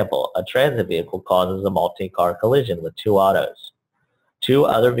 for example, a transit vehicle causes a multi-car collision with two autos. Two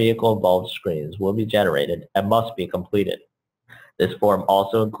other vehicle involved screens will be generated and must be completed. This form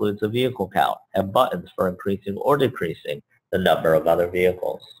also includes a vehicle count and buttons for increasing or decreasing the number of other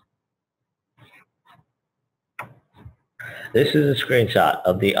vehicles. This is a screenshot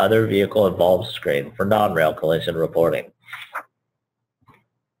of the other vehicle involved screen for non-rail collision reporting.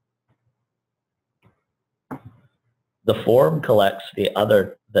 The form collects the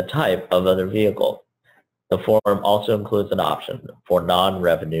type of other vehicle. The form also includes an option for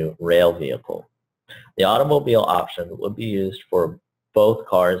non-revenue rail vehicle. The automobile option would be used for both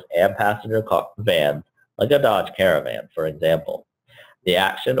cars and passenger vans, like a Dodge Caravan, for example. The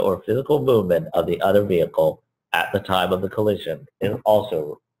action or physical movement of the other vehicle at the time of the collision is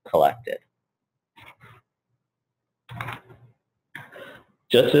also collected.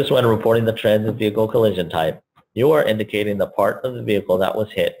 Just as when reporting the transit vehicle collision type, you are indicating the part of the vehicle that was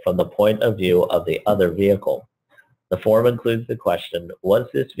hit from the point of view of the other vehicle. The form includes the question, was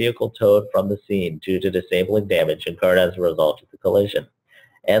this vehicle towed from the scene due to disabling damage incurred as a result of the collision?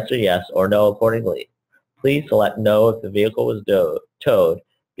 Answer yes or no accordingly. Please select no if the vehicle was towed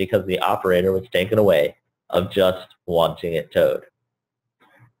because the operator was taken away of just wanting it towed.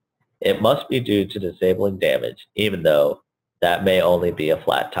 It must be due to disabling damage, even though that may only be a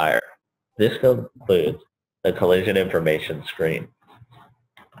flat tire. This concludes the collision information screen.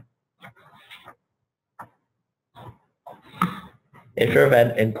 If your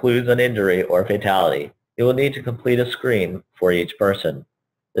event includes an injury or fatality, you will need to complete a screen for each person.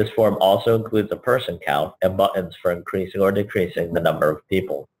 This form also includes a person count and buttons for increasing or decreasing the number of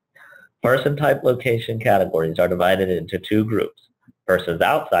people. Person type location categories are divided into two groups, persons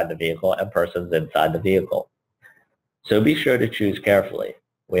outside the vehicle and persons inside the vehicle. So be sure to choose carefully.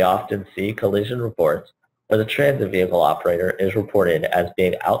 We often see collision reports where the transit vehicle operator is reported as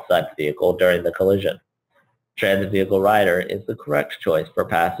being outside the vehicle during the collision. Transit vehicle rider is the correct choice for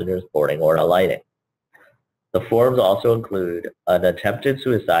passengers boarding or alighting. The forms also include an attempted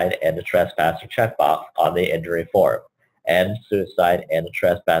suicide and a trespasser checkbox on the injury form, and suicide and a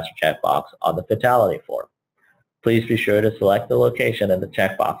trespasser checkbox on the fatality form. Please be sure to select the location and the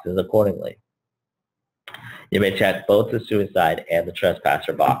checkboxes accordingly. You may check both the suicide and the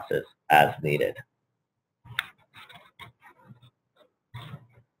trespasser boxes as needed.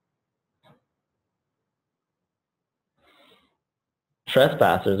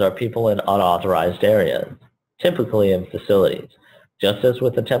 Trespassers are people in unauthorized areas, typically in facilities. Just as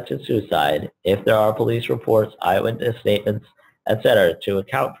with attempted suicide, if there are police reports, eyewitness statements, etc. to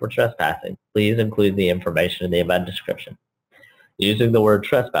account for trespassing, please include the information in the event description. Using the word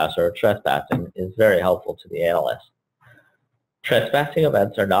trespasser or trespassing is very helpful to the analyst. Trespassing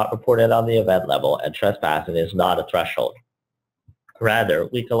events are not reported on the event level, and trespassing is not a threshold. Rather,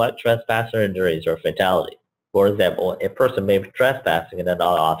 we collect trespasser injuries or fatalities. For example, a person may be trespassing in an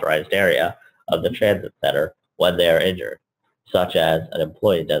unauthorized area of the transit center when they are injured, such as an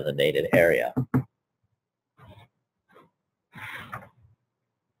employee-designated area.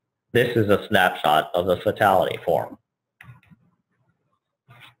 This is a snapshot of the fatality form.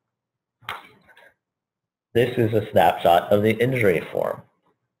 This is a snapshot of the injury form.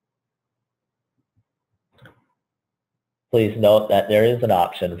 Please note that there is an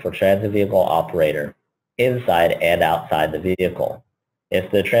option for transit vehicle operator inside and outside the vehicle.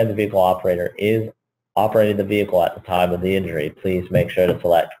 If the transit vehicle operator is operating the vehicle at the time of the injury, please make sure to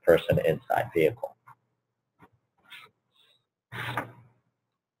select person inside vehicle.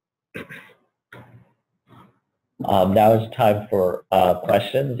 Now is time for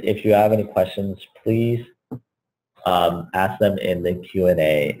questions. If you have any questions, please ask them in the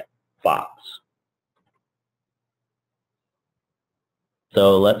Q&A box.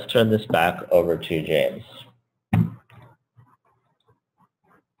 So let's turn this back over to James.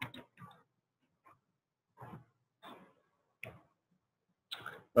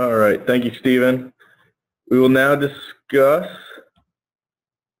 All right, thank you, Stephen. We will now discuss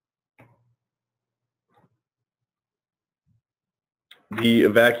the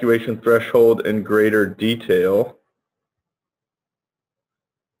evacuation threshold in greater detail.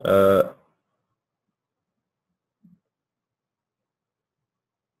 If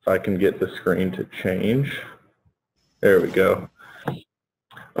I can get the screen to change. There we go.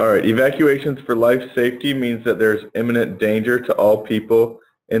 All right, evacuations for life safety means that there's imminent danger to all people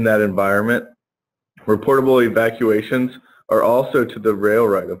in that environment. Reportable evacuations are also to the rail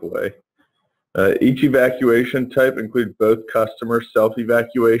right-of-way. Each evacuation type includes both customer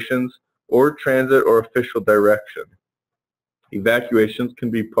self-evacuations or transit or official direction. Evacuations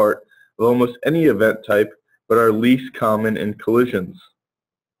can be part of almost any event type, but are least common in collisions.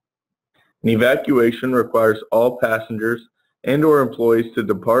 An evacuation requires all passengers and or employees to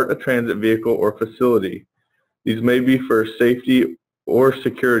depart a transit vehicle or facility. These may be for a safety or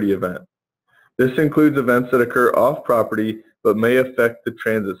security event. This includes events that occur off property but may affect the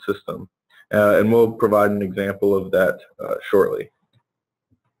transit system. And we'll provide an example of that shortly.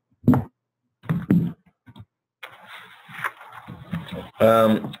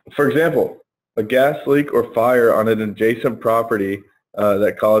 For example, a gas leak or fire on an adjacent property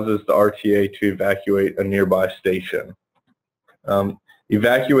that causes the RTA to evacuate a nearby station.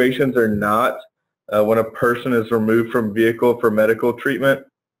 Evacuations are not when a person is removed from vehicle for medical treatment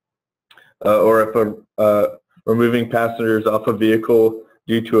or if removing passengers off a vehicle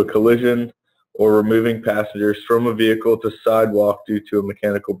due to a collision or removing passengers from a vehicle to sidewalk due to a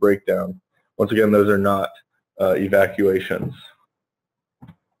mechanical breakdown. Once again, those are not evacuations.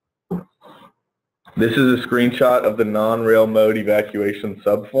 This is a screenshot of the non-rail mode evacuation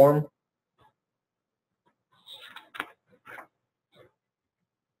subform.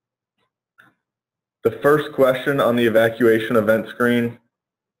 The first question on the evacuation event screen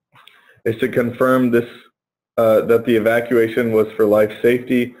is to confirm this that the evacuation was for life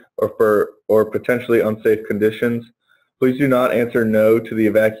safety or potentially unsafe conditions, please do not answer no to the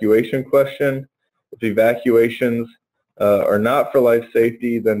evacuation question. If evacuations are not for life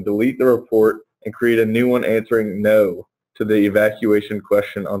safety, then delete the report and create a new one answering no to the evacuation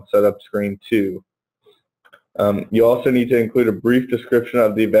question on setup screen 2. You also need to include a brief description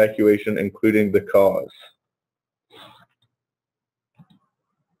of the evacuation, including the cause.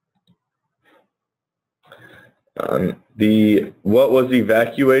 The what was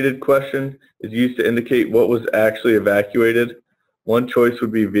evacuated question is used to indicate what was actually evacuated. One choice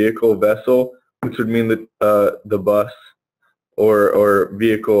would be vehicle vessel, which would mean that the bus or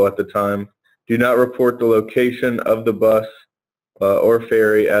vehicle at the time. Do not report the location of the bus or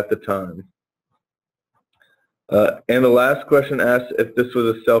ferry at the time. And the last question asks if this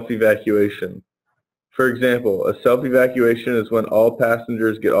was a self-evacuation. For example, a self-evacuation is when all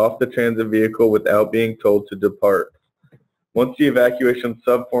passengers get off the transit vehicle without being told to depart. Once the evacuation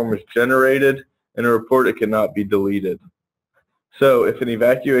subform is generated in a report, it cannot be deleted. So if an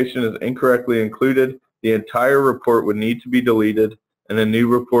evacuation is incorrectly included, the entire report would need to be deleted and a new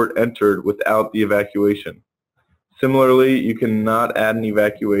report entered without the evacuation. Similarly, you cannot add an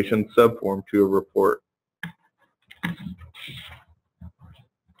evacuation subform to a report.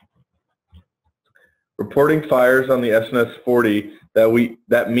 Reporting fires on the SNS 40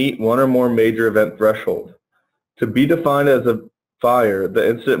 that meet one or more major event threshold. To be defined as a fire, the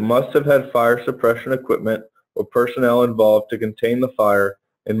incident must have had fire suppression equipment or personnel involved to contain the fire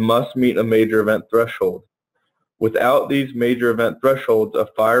and must meet a major event threshold. Without these major event thresholds, a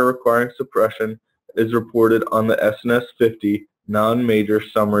fire requiring suppression is reported on the SNS 50 non-major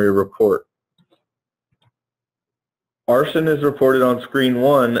summary report. Arson is reported on screen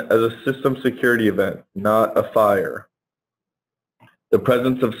 1 as a system security event, not a fire. The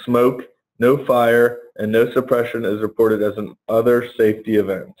presence of smoke, no fire, and no suppression is reported as an other safety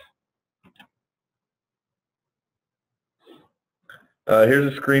event.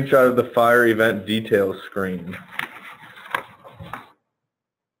 Here's a screenshot of the fire event details screen.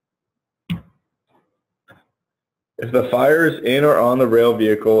 If the fire is in or on the rail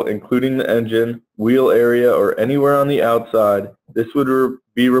vehicle, including the engine, wheel area, or anywhere on the outside, this would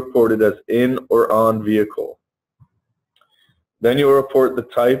be reported as in or on vehicle. Then you will report the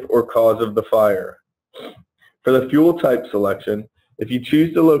type or cause of the fire. For the fuel type selection, if you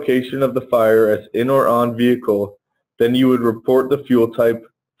choose the location of the fire as in or on vehicle, then you would report the fuel type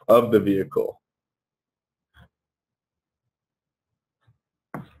of the vehicle.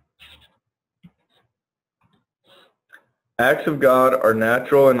 Acts of God are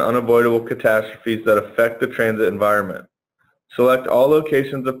natural and unavoidable catastrophes that affect the transit environment. Select all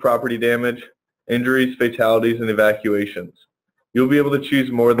locations of property damage, injuries, fatalities, and evacuations. You'll be able to choose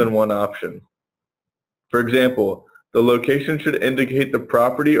more than one option. For example, the location should indicate the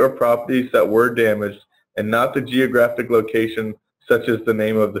property or properties that were damaged and not the geographic location, such as the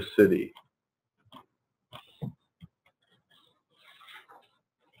name of the city.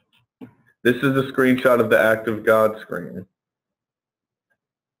 This is a screenshot of the Act of God screen.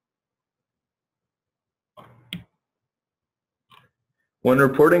 When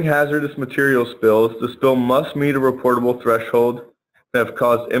reporting hazardous material spills, the spill must meet a reportable threshold and have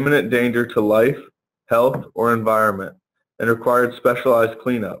caused imminent danger to life, health, or environment, and required specialized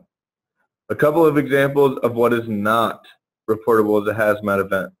cleanup. A couple of examples of what is not reportable as a hazmat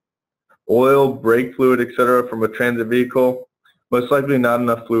event. Oil, brake fluid, etc. from a transit vehicle, most likely not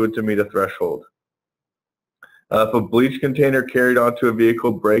enough fluid to meet a threshold. If a bleach container carried onto a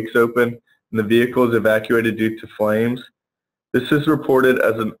vehicle breaks open and the vehicle is evacuated due to flames, this is reported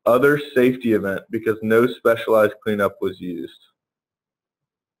as an other safety event because no specialized cleanup was used.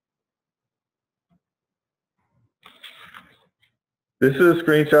 This is a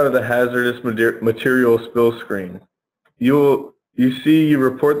screenshot of the hazardous material spill screen. You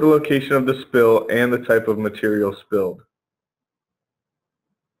report the location of the spill and the type of material spilled.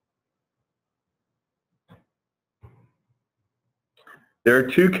 There are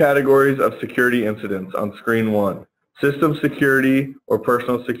two categories of security incidents on screen 1. System security or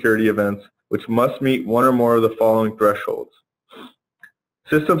personal security events, which must meet one or more of the following thresholds.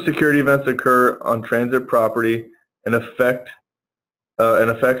 System security events occur on transit property and affects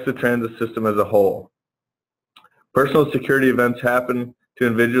the transit system as a whole. Personal security events happen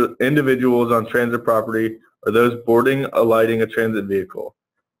to individuals on transit property or those boarding, alighting a transit vehicle.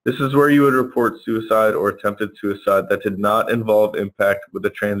 This is where you would report suicide or attempted suicide that did not involve impact with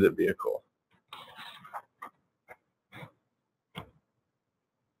the transit vehicle.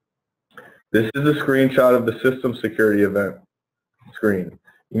 This is a screenshot of the system security event screen.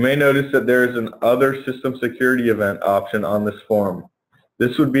 You may notice that there is an Other System Security Event option on this form.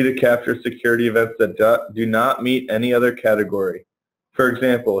 This would be to capture security events that do not meet any other category. For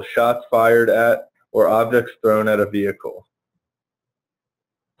example, shots fired at or objects thrown at a vehicle.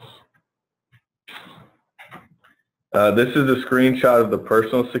 This is a screenshot of the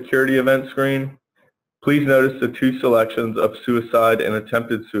Personal Security Event screen. Please notice the two selections of suicide and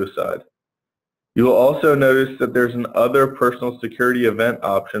attempted suicide. You will also notice that there's an Other Personal Security Event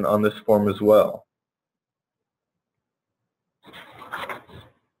option on this form as well.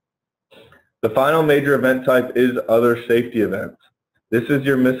 The final major event type is Other Safety Events. This is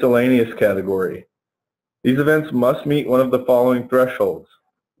your miscellaneous category. These events must meet one of the following thresholds: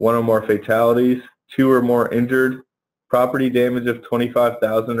 1 or more fatalities, 2 or more injured, property damage of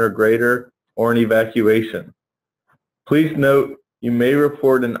 $25,000 or greater, or an evacuation. Please note, you may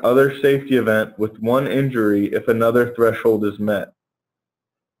report an Other Safety Event with 1 injury if another threshold is met.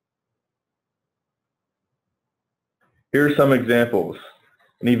 Here are some examples.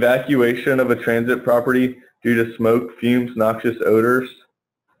 An evacuation of a transit property due to smoke, fumes, noxious odors.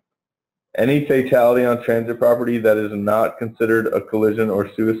 Any fatality on transit property that is not considered a collision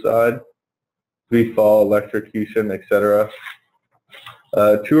or suicide. Be fall, electrocution, etc.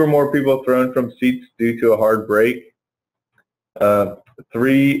 2 or more people thrown from seats due to a hard brake.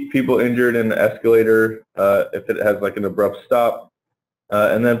 3 people injured in an escalator if it has like an abrupt stop.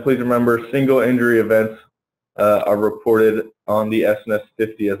 And then please remember, single injury events are reported on the SNS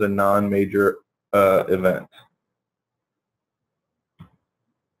 50 as a non-major event.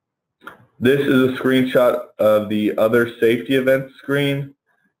 This is a screenshot of the Other Safety Events screen.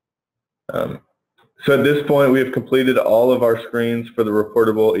 So at this point, we have completed all of our screens for the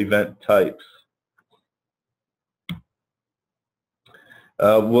reportable event types.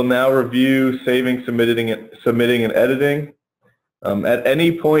 We'll now review saving, submitting, and editing. At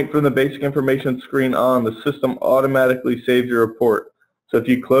any point from the basic information screen on, the system automatically saves your report. So if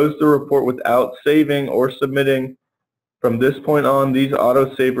you close the report without saving or submitting, from this point on, these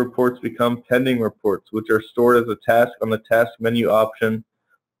auto-save reports become pending reports, which are stored as a task on the task menu option.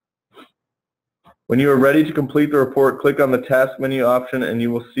 When you are ready to complete the report, click on the task menu option and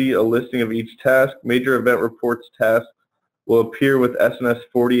you will see a listing of each task. Major event reports task will appear with SNS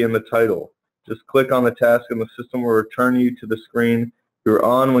 40 in the title. Just click on the task and the system will return you to the screen you're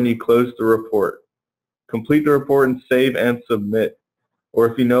on when you close the report. Complete the report and save and submit. Or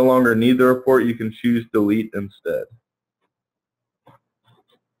if you no longer need the report, you can choose delete instead.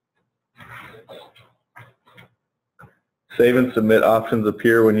 Save and submit options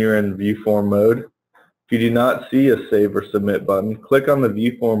appear when you're in view form mode. If you do not see a save or submit button, click on the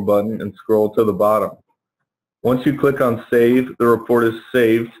view form button and scroll to the bottom. Once you click on save, the report is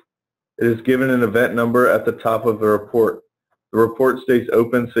saved. It is given an event number at the top of the report. The report stays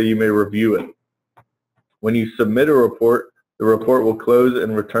open so you may review it. When you submit a report, the report will close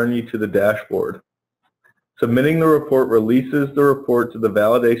and return you to the dashboard. Submitting the report releases the report to the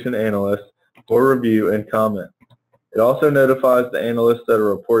validation analyst for review and comment. It also notifies the analyst that a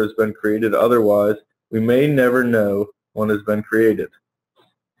report has been created. Otherwise, we may never know one has been created.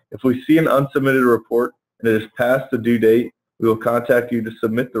 If we see an unsubmitted report and it is past the due date, we will contact you to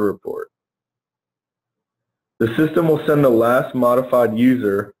submit the report. The system will send the last modified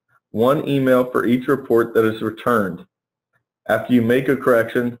user 1 email for each report that is returned. After you make a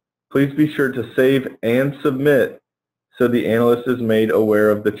correction, please be sure to save and submit so the analyst is made aware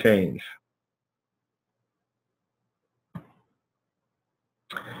of the change.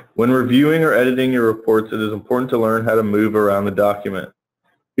 When reviewing or editing your reports, it is important to learn how to move around the document.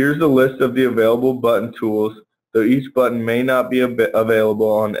 Here's the list of the available button tools, though each button may not be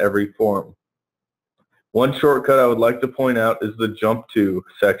available on every form. One shortcut I would like to point out is the Jump To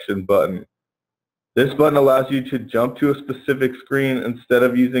section button. This button allows you to jump to a specific screen instead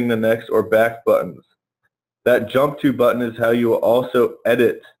of using the next or back buttons. That Jump To button is how you will also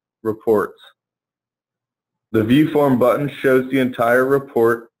edit reports. The View Form button shows the entire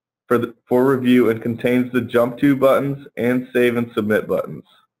report for review and contains the Jump To buttons and Save and Submit buttons.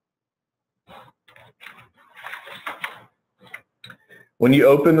 When you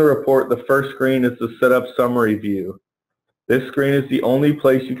open the report, the first screen is the Setup Summary view. This screen is the only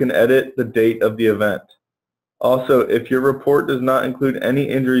place you can edit the date of the event. Also, if your report does not include any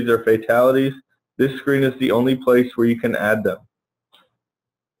injuries or fatalities, this screen is the only place where you can add them.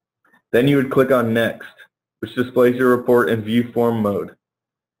 Then you would click on Next, which displays your report in View Form mode.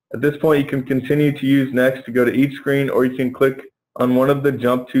 At this point, you can continue to use Next to go to each screen, or you can click on one of the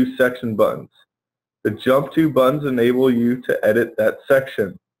Jump To section buttons. The Jump To buttons enable you to edit that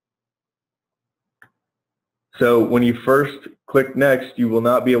section. So when you first click Next, you will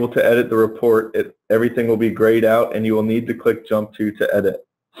not be able to edit the report. Everything will be grayed out, and you will need to click Jump to edit.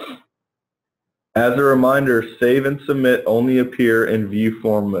 As a reminder, Save and Submit only appear in View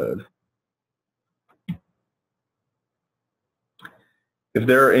Form mode. If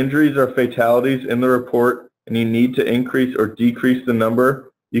there are injuries or fatalities in the report and you need to increase or decrease the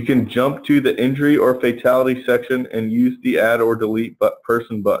number, you can jump to the Injury or Fatality section and use the Add or Delete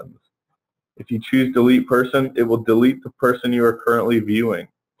Person buttons. If you choose Delete Person, it will delete the person you are currently viewing.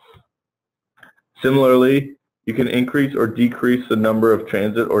 Similarly, you can increase or decrease the number of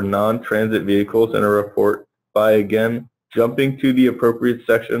transit or non-transit vehicles in a report by, again, jumping to the appropriate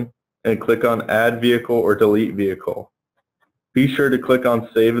section and click on Add Vehicle or Delete Vehicle. Be sure to click on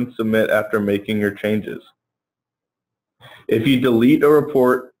Save and Submit after making your changes. If you delete a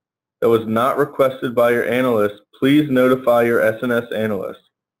report that was not requested by your analyst, please notify your SNS analyst.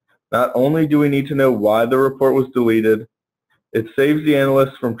 Not only do we need to know why the report was deleted, it saves the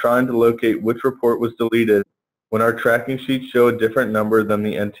analyst from trying to locate which report was deleted when our tracking sheets show a different number than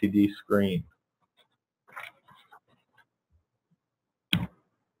the NTD screen.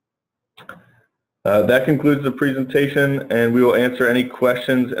 That concludes the presentation, and we will answer any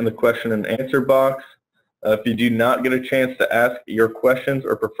questions in the question and answer box. If you do not get a chance to ask your questions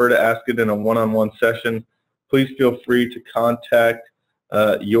or prefer to ask it in a one-on-one session, please feel free to contact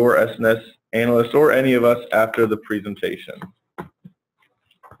your SNS analyst or any of us after the presentation.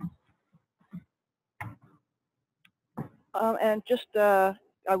 And just,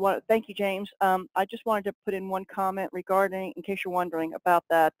 thank you, James. I just wanted to put in one comment regarding, in case you're wondering, about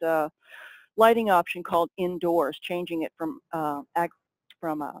that lighting option called indoors, changing it from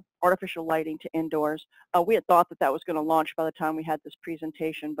artificial lighting to indoors. We had thought that that was going to launch by the time we had this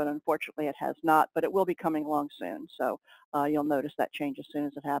presentation, but unfortunately it has not, but it will be coming along soon. So you'll notice that change as soon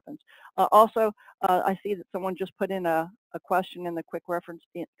as it happens. Also, I see that someone just put in a question in the quick reference,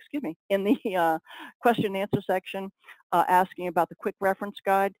 in the question and answer section asking about the quick reference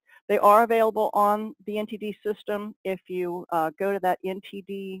guide. They are available on the NTD system. If you go to that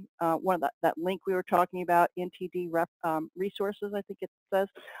NTD, that link we were talking about, NTD resources, I think it says,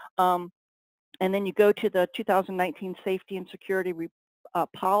 and then you go to the 2019 Safety and Security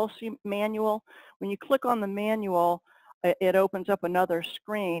Policy Manual. When you click on the manual, it opens up another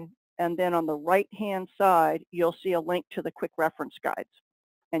screen, and then on the right-hand side, you'll see a link to the quick reference guides,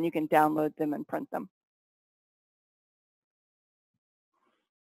 and you can download them and print them.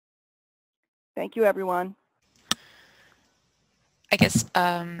 Thank you, everyone. I guess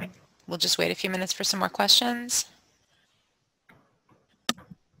we'll just wait a few minutes for some more questions.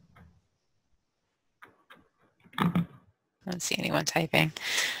 I don't see anyone typing.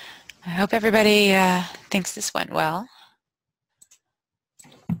 I hope everybody thinks this went well.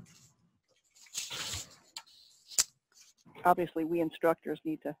 Obviously, we instructors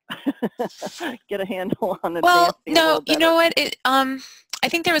need to get a handle on it. Well, no, you know what? I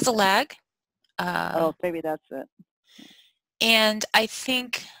think there was a lag. Oh, maybe that's it. And I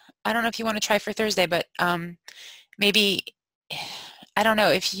think, I don't know if you want to try for Thursday, but maybe, I don't know,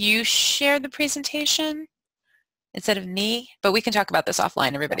 if you share the presentation instead of me, but we can talk about this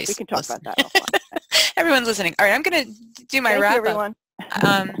offline. Everybody's we can talk about that offline. Everyone's listening. All right, I'm going to do my wrap up. Thank you,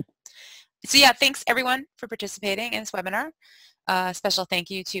 everyone. So yeah, thanks everyone for participating in this webinar. Special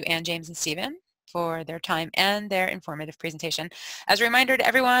thank you to Anne, James, and Stephen for their time and their informative presentation. As a reminder to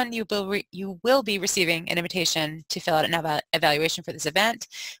everyone, you will be receiving an invitation to fill out an evaluation for this event.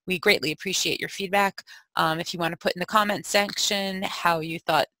 We greatly appreciate your feedback. If you want to put in the comments section how you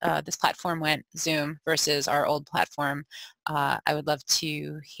thought this platform went, Zoom versus our old platform, I would love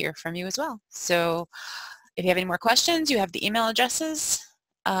to hear from you as well. So if you have any more questions, you have the email addresses.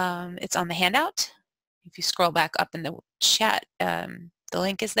 It's on the handout. If you scroll back up in the chat, the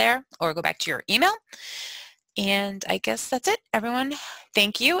link is there, or go back to your email. And I guess that's it, everyone.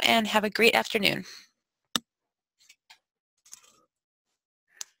 Thank you and have a great afternoon.